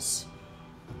scrolls.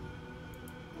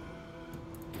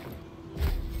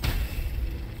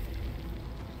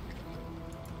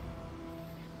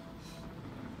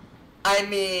 I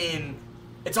mean,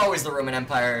 it's always the Roman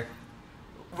Empire.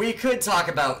 We could talk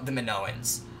about the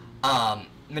Minoans.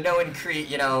 Minoan Crete,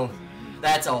 you know,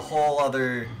 that's a whole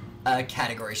other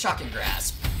category. Shocking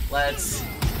Grasp. Let's...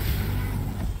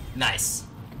 Nice.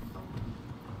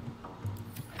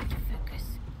 Focus.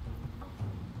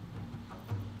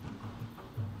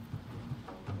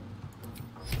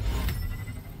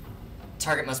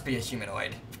 Target must be a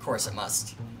humanoid. Of course it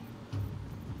must.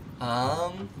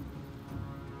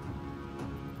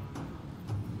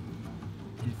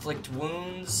 Inflict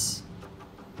wounds.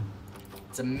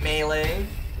 It's a melee.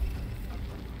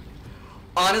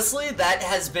 Honestly, that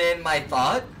has been my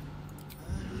thought.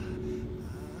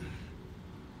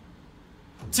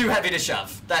 Too heavy to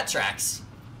shove. That tracks.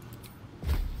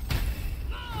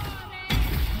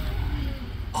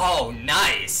 Oh,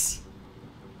 nice.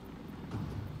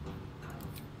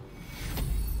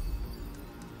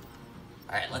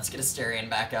 Alright, let's get Asterion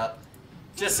back up.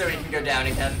 Just so he can go down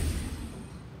again.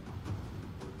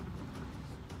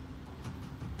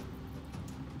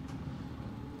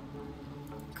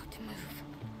 Got to move.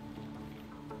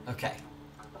 Okay.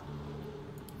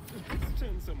 Let's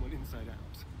turn someone inside out.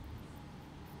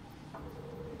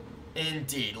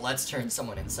 Indeed, let's turn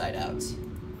someone inside out. With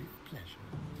pleasure.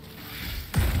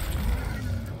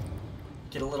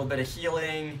 Get a little bit of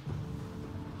healing.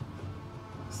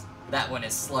 That one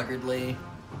is sluggardly.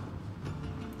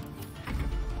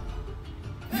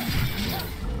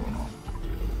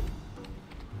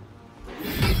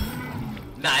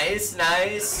 Nice,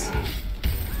 nice.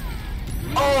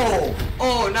 Oh!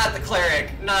 Oh, not the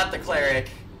cleric. Not the cleric.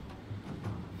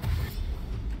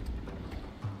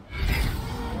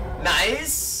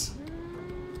 Nice.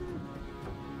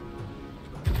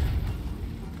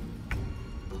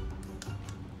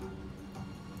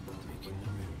 Making the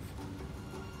move.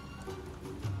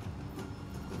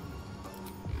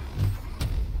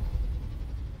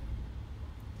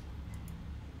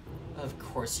 Of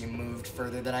course you moved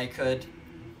further than I could.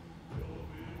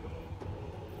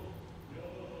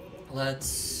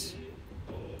 Let's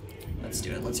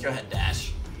do it. Let's go ahead and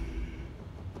dash.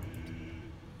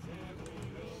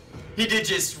 He did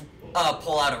just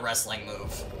pull out a wrestling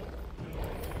move.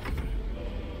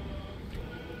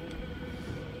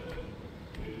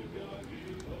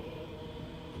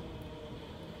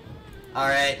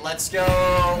 Alright, let's go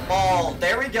Maul.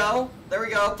 There we go. There we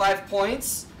go. 5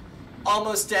 points.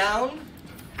 Almost down.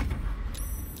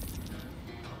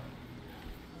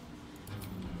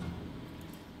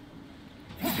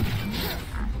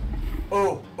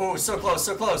 Oh, oh, so close,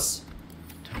 so close.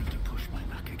 Time to push my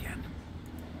luck again.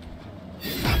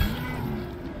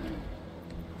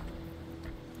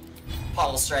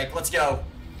 Pommel strike, let's go.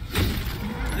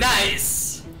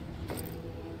 Nice!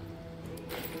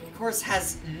 Of course,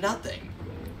 has nothing.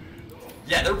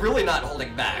 Yeah, they're really not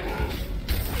holding back.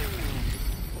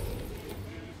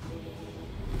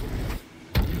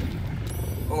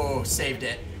 Oh, saved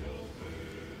it.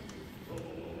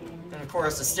 And of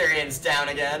course, Asterian's down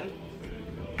again.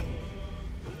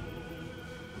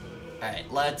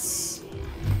 Alright, let's...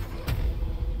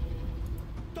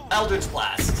 Eldritch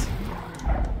Blast.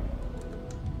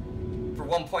 For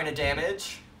 1 point of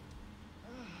damage.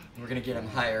 We're gonna get him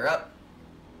higher up.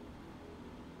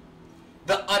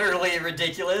 The utterly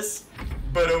ridiculous.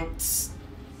 Ba-dum-ts.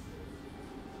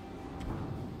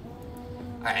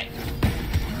 Alright.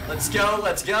 Let's go,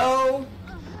 let's go!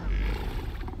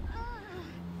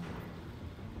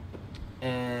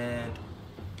 And...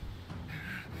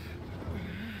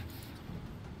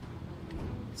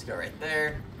 let's go right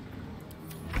there.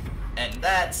 And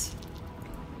that.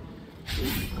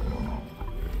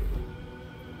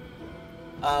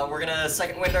 We're gonna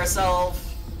second wind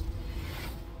ourselves.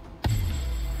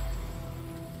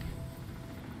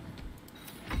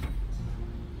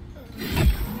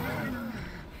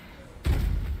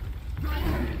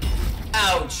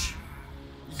 Ouch!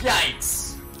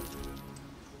 Yikes!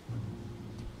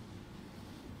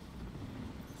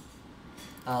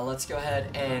 Let's go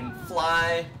ahead and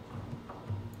fly.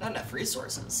 Not enough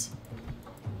resources.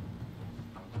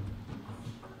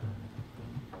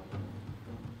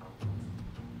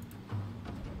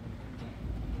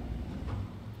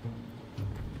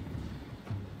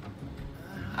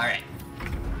 Alright.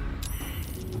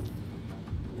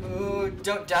 Ooh,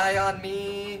 don't die on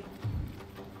me.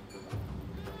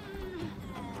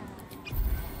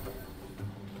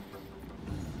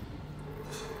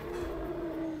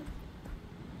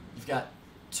 You've got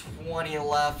 20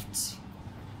 left.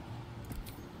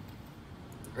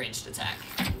 Ranged attack.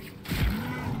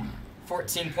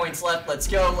 14 points left. Let's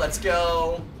go, let's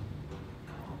go.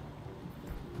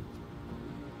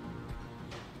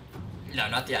 No,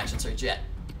 not the action surge yet.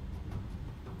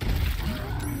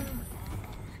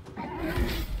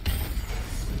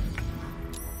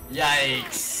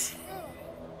 Yikes.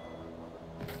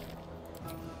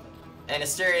 And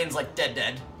Asterian's like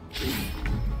dead.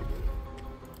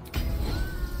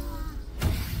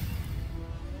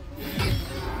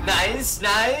 Nice,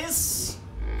 nice.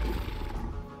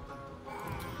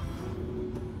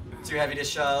 Too heavy to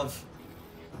shove.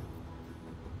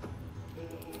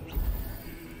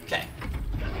 Okay.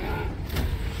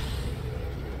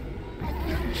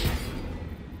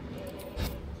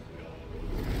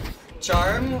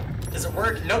 Charm. Does it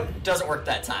work? Nope, doesn't work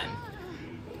that time.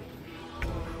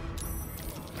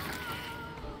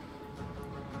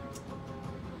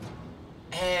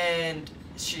 And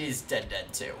she's dead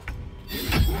too.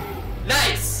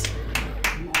 Nice!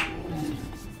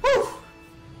 Whew!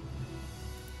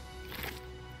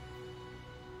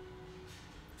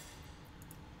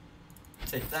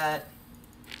 Take that.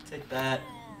 Take that.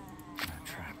 No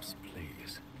traps,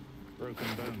 please. Broken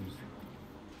bones.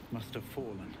 Must have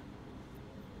fallen.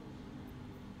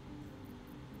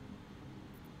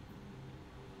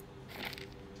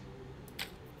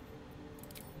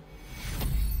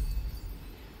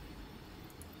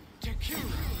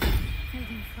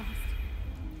 Fading fast.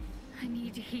 I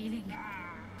need healing.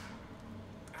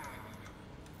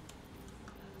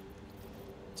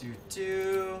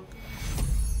 Do.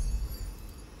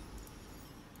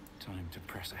 Time to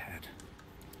press ahead.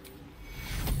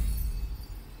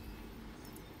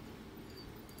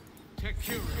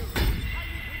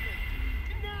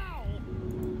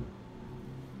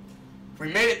 We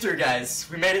made it through, guys.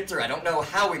 We made it through. I don't know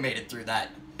how we made it through that,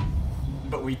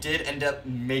 but we did end up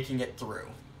making it through.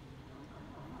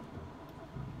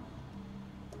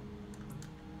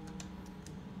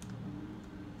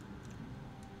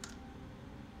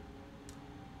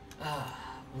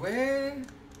 Where?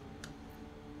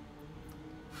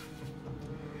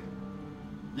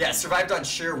 Yeah, survived on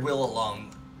sheer will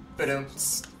alone. But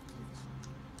let's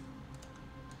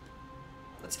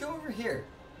go over here.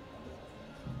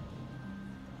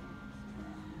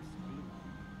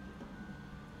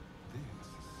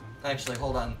 Actually,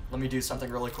 hold on. Let me do something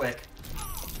really quick.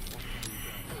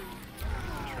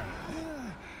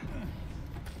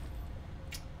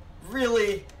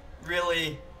 Really?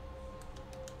 Really?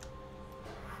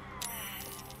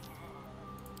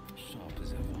 Sharp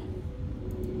as ever.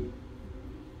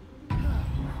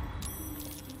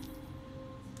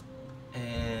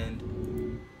 And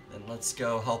then let's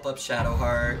go help up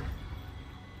Shadowheart.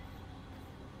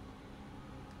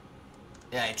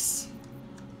 Yikes.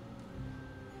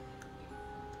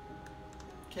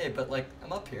 Okay, but like,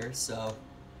 I'm up here, so...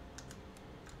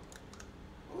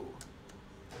 Ooh.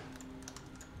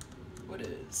 What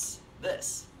is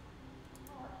this?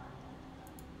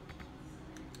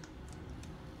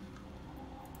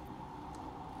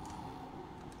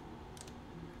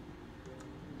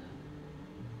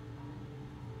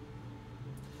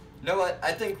 You know what?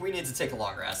 I think we need to take a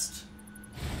long rest.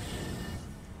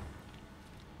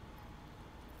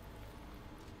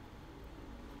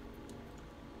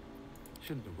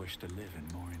 Shouldn't have wished to live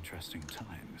in more interesting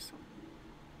times.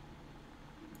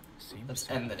 Seems Let's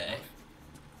fair end the day. enough.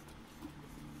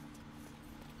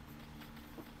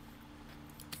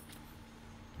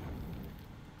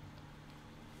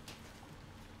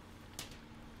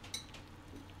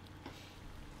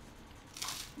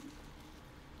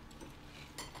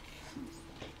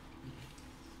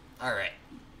 All right.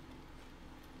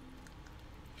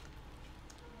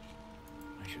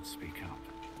 I should speak up.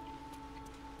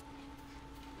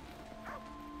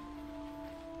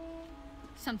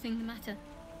 Something the matter?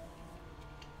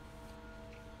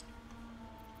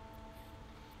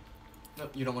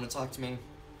 Nope, you don't want to talk to me.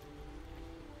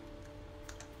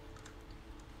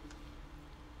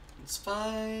 It's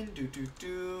fine.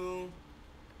 Do.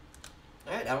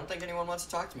 Alright, I don't think anyone wants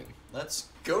to talk to me. Let's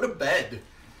go to bed.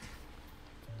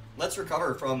 Let's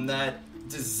recover from that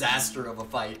disaster of a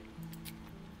fight.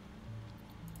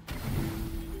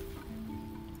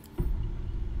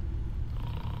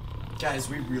 Guys,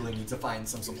 we really need to find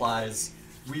some supplies.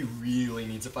 We really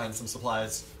need to find some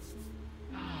supplies.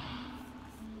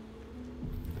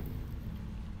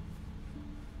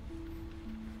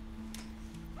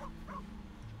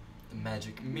 The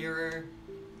magic mirror.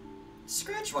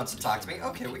 Scratch wants to talk to me.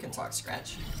 Okay, we can talk,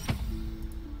 Scratch.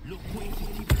 The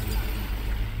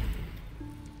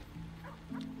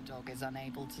dog is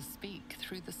unable to speak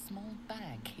through the small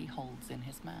bag he holds in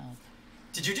his mouth.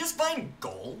 Did you just find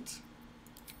gold?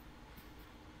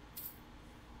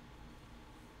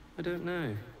 I don't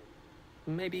know.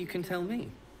 Maybe you can tell me.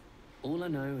 All I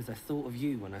know is I thought of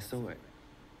you when I saw it.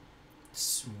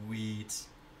 Sweet.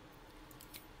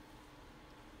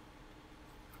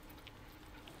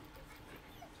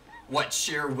 What,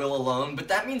 sheer will alone? But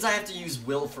that means I have to use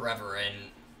will forever, and...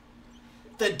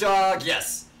 The dog,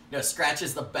 yes. No, Scratch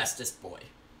is the bestest boy.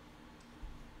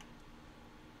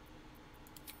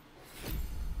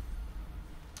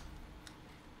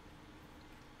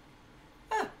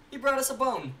 Ah, he brought us a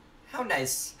bone. How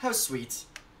nice. How sweet.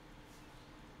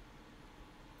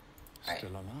 All right.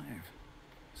 Still alive.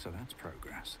 So that's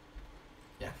progress.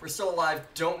 Yeah, we're still alive.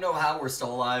 Don't know how we're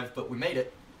still alive, but we made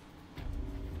it.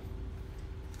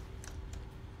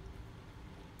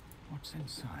 What's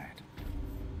inside?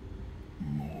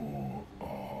 More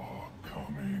are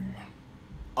coming.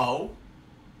 Oh?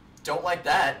 Don't like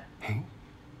that. Who?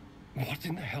 What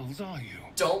in the hells are you?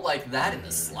 Don't like that in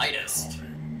the slightest.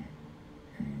 Coming.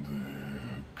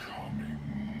 They're coming.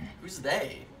 Who's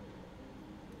they?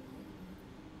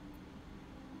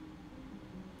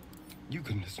 You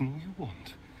can listen all you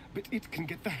want, but it can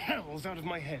get the hells out of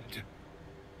my head.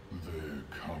 They're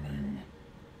coming.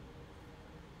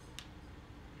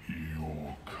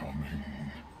 You're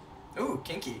coming. Ooh,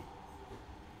 kinky.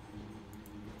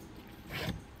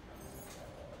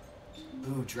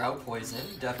 Ooh, drought poison.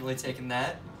 Definitely taking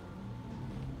that.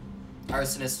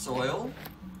 Arsonist's oil.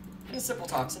 And a simple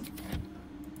toxin.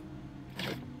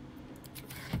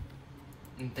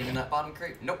 Anything in that bottom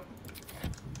crate? Nope.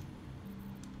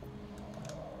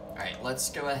 Alright, let's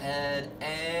go ahead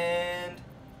and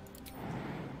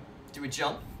do a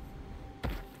jump.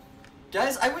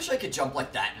 Guys, I wish I could jump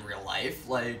like that in real life.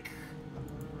 Like...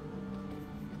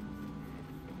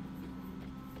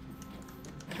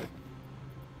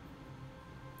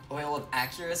 Oil of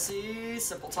accuracy,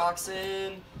 simple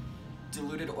toxin,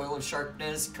 diluted oil of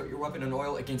sharpness, coat your weapon in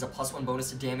oil, it gains a +1 bonus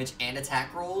to damage and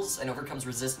attack rolls, and overcomes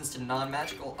resistance to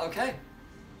non-magical. Okay.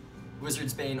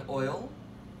 Wizard's Bane oil.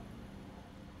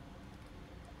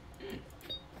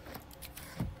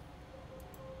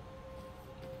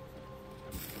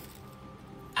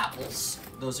 Apples.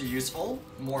 Those are useful.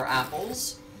 More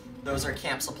apples. Those are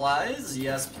camp supplies.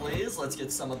 Yes, please. Let's get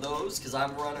some of those, because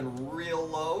I'm running real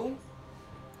low.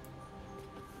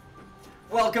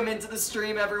 Welcome into the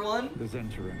stream, everyone. The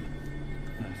Zentarim.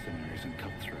 Mercenaries and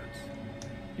cutthroats.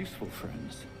 Useful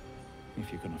friends,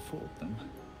 if you can afford them.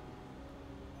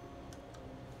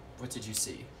 What did you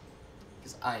see?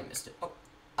 Because I missed it. Oh,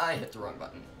 I hit the wrong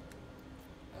button.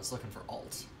 I was looking for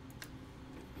Alt.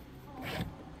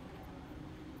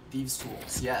 Thieves'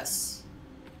 tools, yes.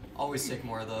 Always take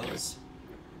more of those.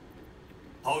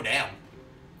 Oh, damn.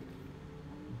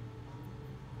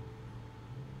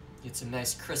 Get some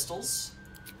nice crystals.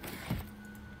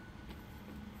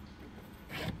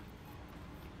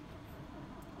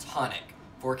 Tonic.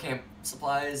 4 camp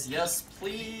supplies. Yes,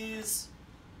 please.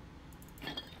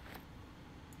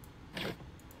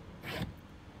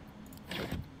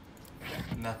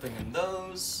 Nothing in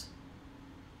those.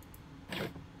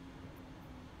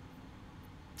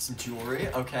 Some jewelry.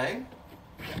 Okay.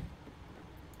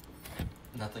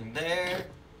 Nothing there.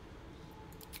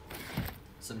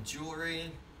 Some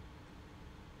jewelry.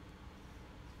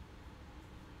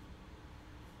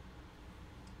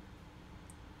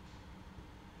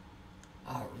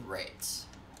 All right.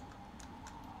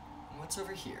 What's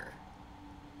over here?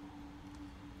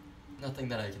 Nothing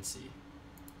that I can see.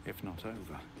 If not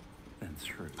over, then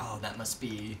through. Oh, that must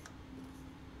be...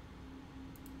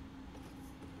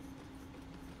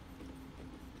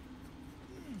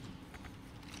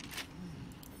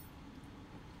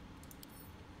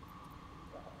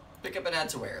 Pick up and add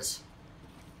to wares.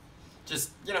 Just,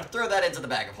 you know, throw that into the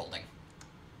bag of holding.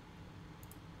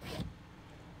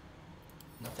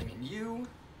 Nothing in you.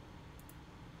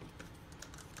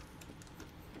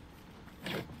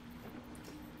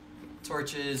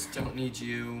 Torches, don't need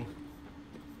you.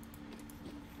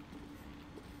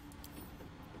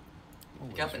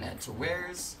 Pick up and add to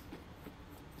wares.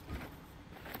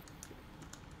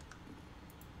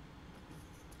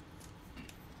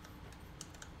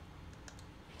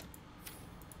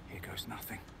 Here goes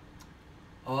nothing.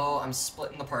 Oh, I'm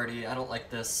splitting the party. I don't like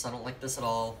this. I don't like this at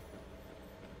all.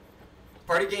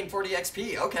 Party gained 40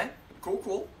 XP. Okay. Cool,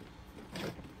 cool.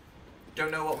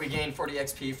 Don't know what we gained 40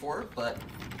 XP for, but...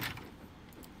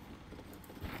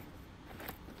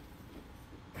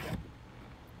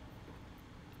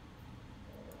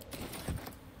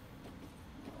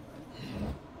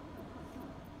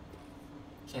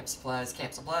 Camp supplies,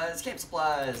 camp supplies, camp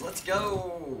supplies. Let's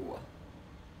go!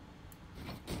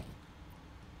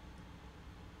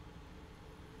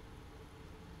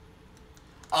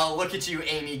 Oh, look at you,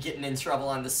 Amy, getting in trouble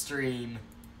on the stream.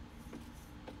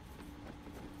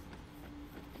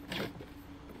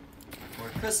 More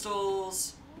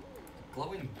crystals.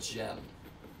 Glowing gem.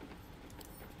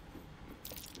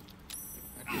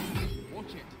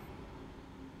 Watch it.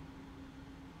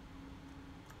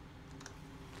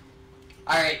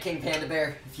 Alright, King Panda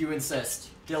Bear, if you insist.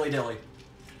 Dilly dilly.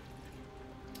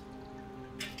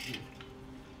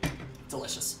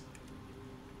 Delicious.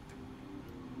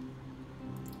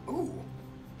 Ooh.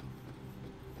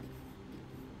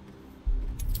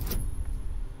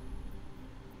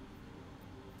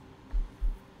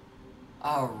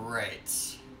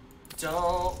 Alright.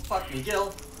 Don't fuck me,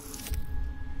 Gil.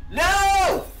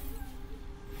 No!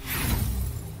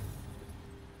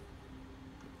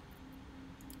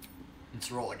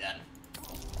 Let's roll again.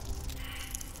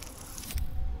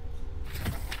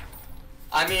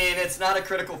 I mean, it's not a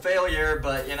critical failure,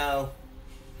 but you know.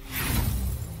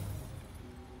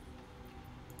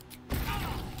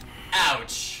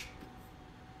 Ouch.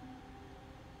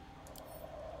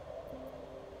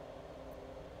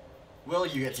 Will,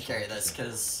 you get to carry this,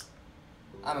 because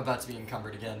I'm about to be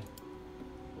encumbered again.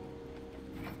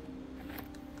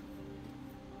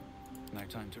 No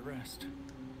time to rest.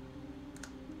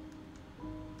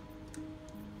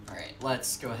 Alright,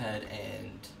 let's go ahead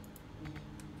and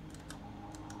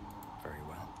Very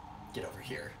well. get over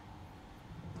here.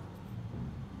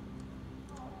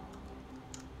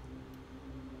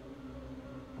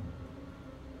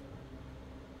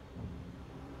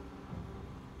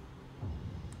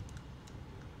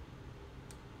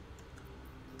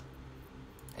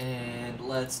 And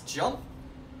let's jump.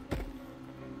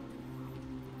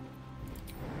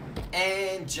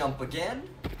 And jump again.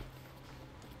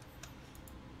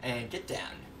 And get down.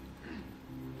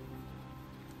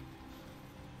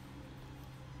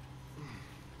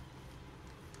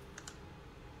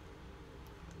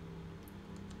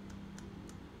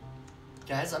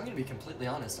 Guys, I'm gonna be completely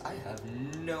honest. I have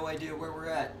no idea where we're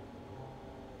at.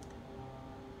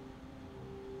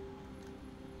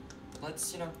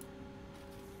 Let's, you know,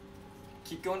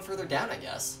 keep going further down, I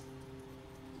guess.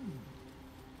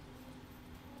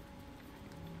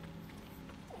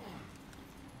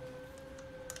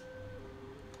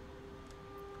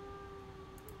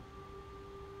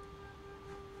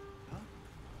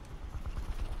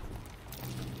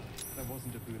 That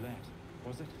wasn't a boulette,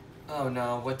 was it? Oh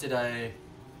no, what did I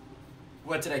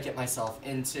get myself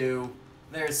into?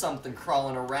 There's something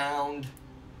crawling around.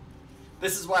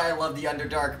 This is why I love the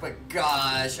Underdark, but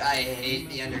gosh, I hate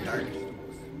the Underdark.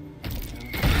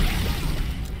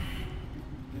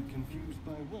 Confused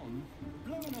by one,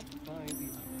 blown up by the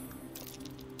other.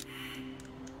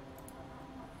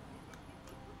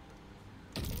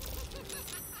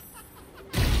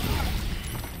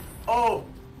 Oh!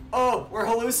 Oh! We're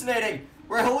hallucinating!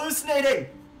 We're hallucinating!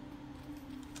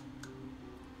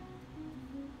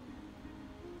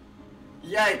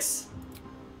 Yikes!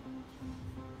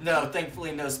 No,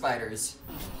 thankfully no spiders.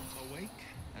 Awake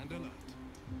and alert.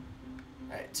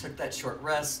 Alright, took that short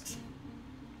rest.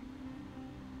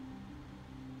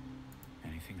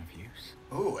 Anything of use?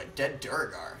 Ooh, a dead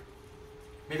Duragar.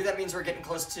 Maybe that means we're getting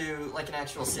close to, like, an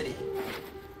actual city.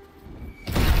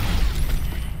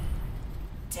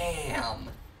 Damn!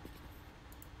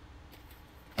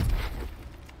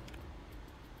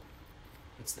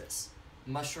 What's this?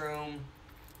 Mushroom.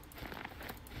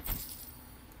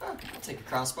 Huh, I'll take a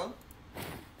crossbow.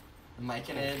 A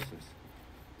Myconid.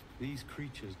 These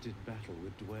creatures did battle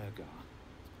with Dwergar.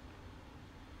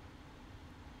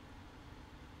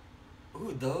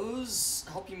 Ooh, those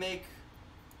help you make...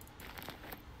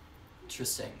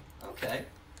 Interesting. Okay.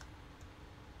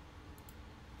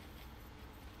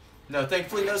 No,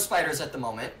 thankfully no spiders at the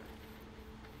moment.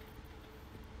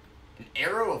 An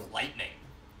arrow of lightning.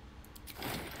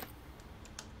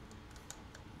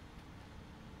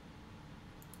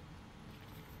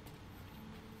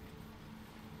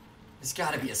 There's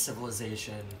gotta be a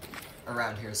civilization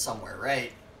around here somewhere,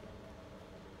 right?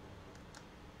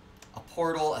 A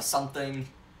portal, a something.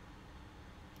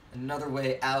 Another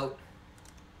way out.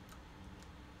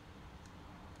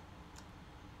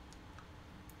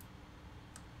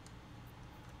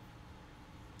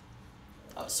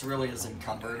 Oh, Cerulea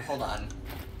encumbered. Hold on.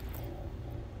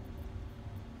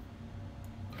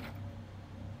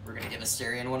 We're gonna give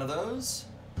Asterion one of those.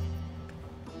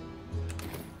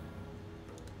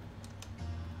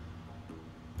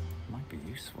 Might be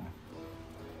useful.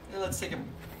 Yeah, let's take him.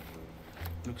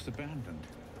 Looks abandoned.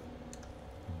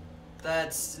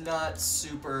 That's not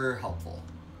super helpful.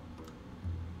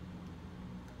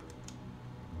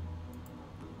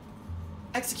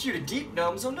 Executed deep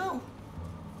gnomes, oh no!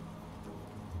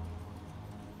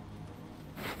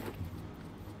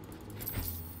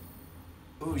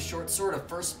 Ooh, short sword of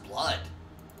first blood.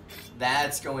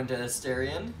 That's going to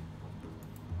Asterion.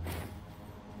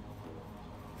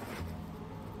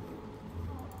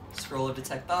 Scroll of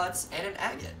detect thoughts and an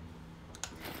agate.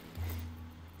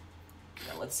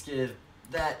 Now let's give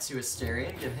that to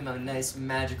Asterion. Give him a nice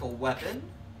magical weapon.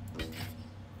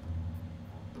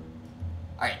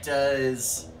 Alright,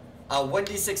 does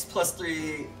 1d6 plus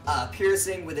 3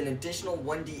 piercing with an additional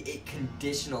 1d8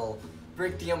 conditional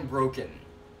break the unbroken.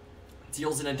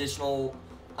 Deals an additional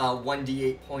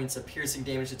 1d8 points of piercing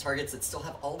damage to targets that still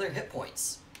have all their hit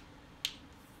points.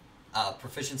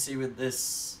 Proficiency with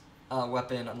this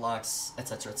weapon unlocks,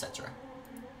 etc., etc.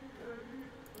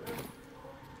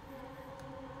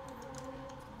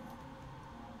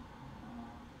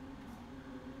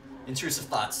 Intrusive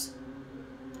thoughts.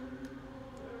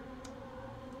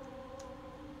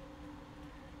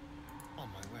 On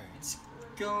my way. Let's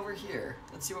go over here.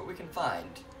 Let's see what we can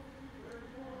find.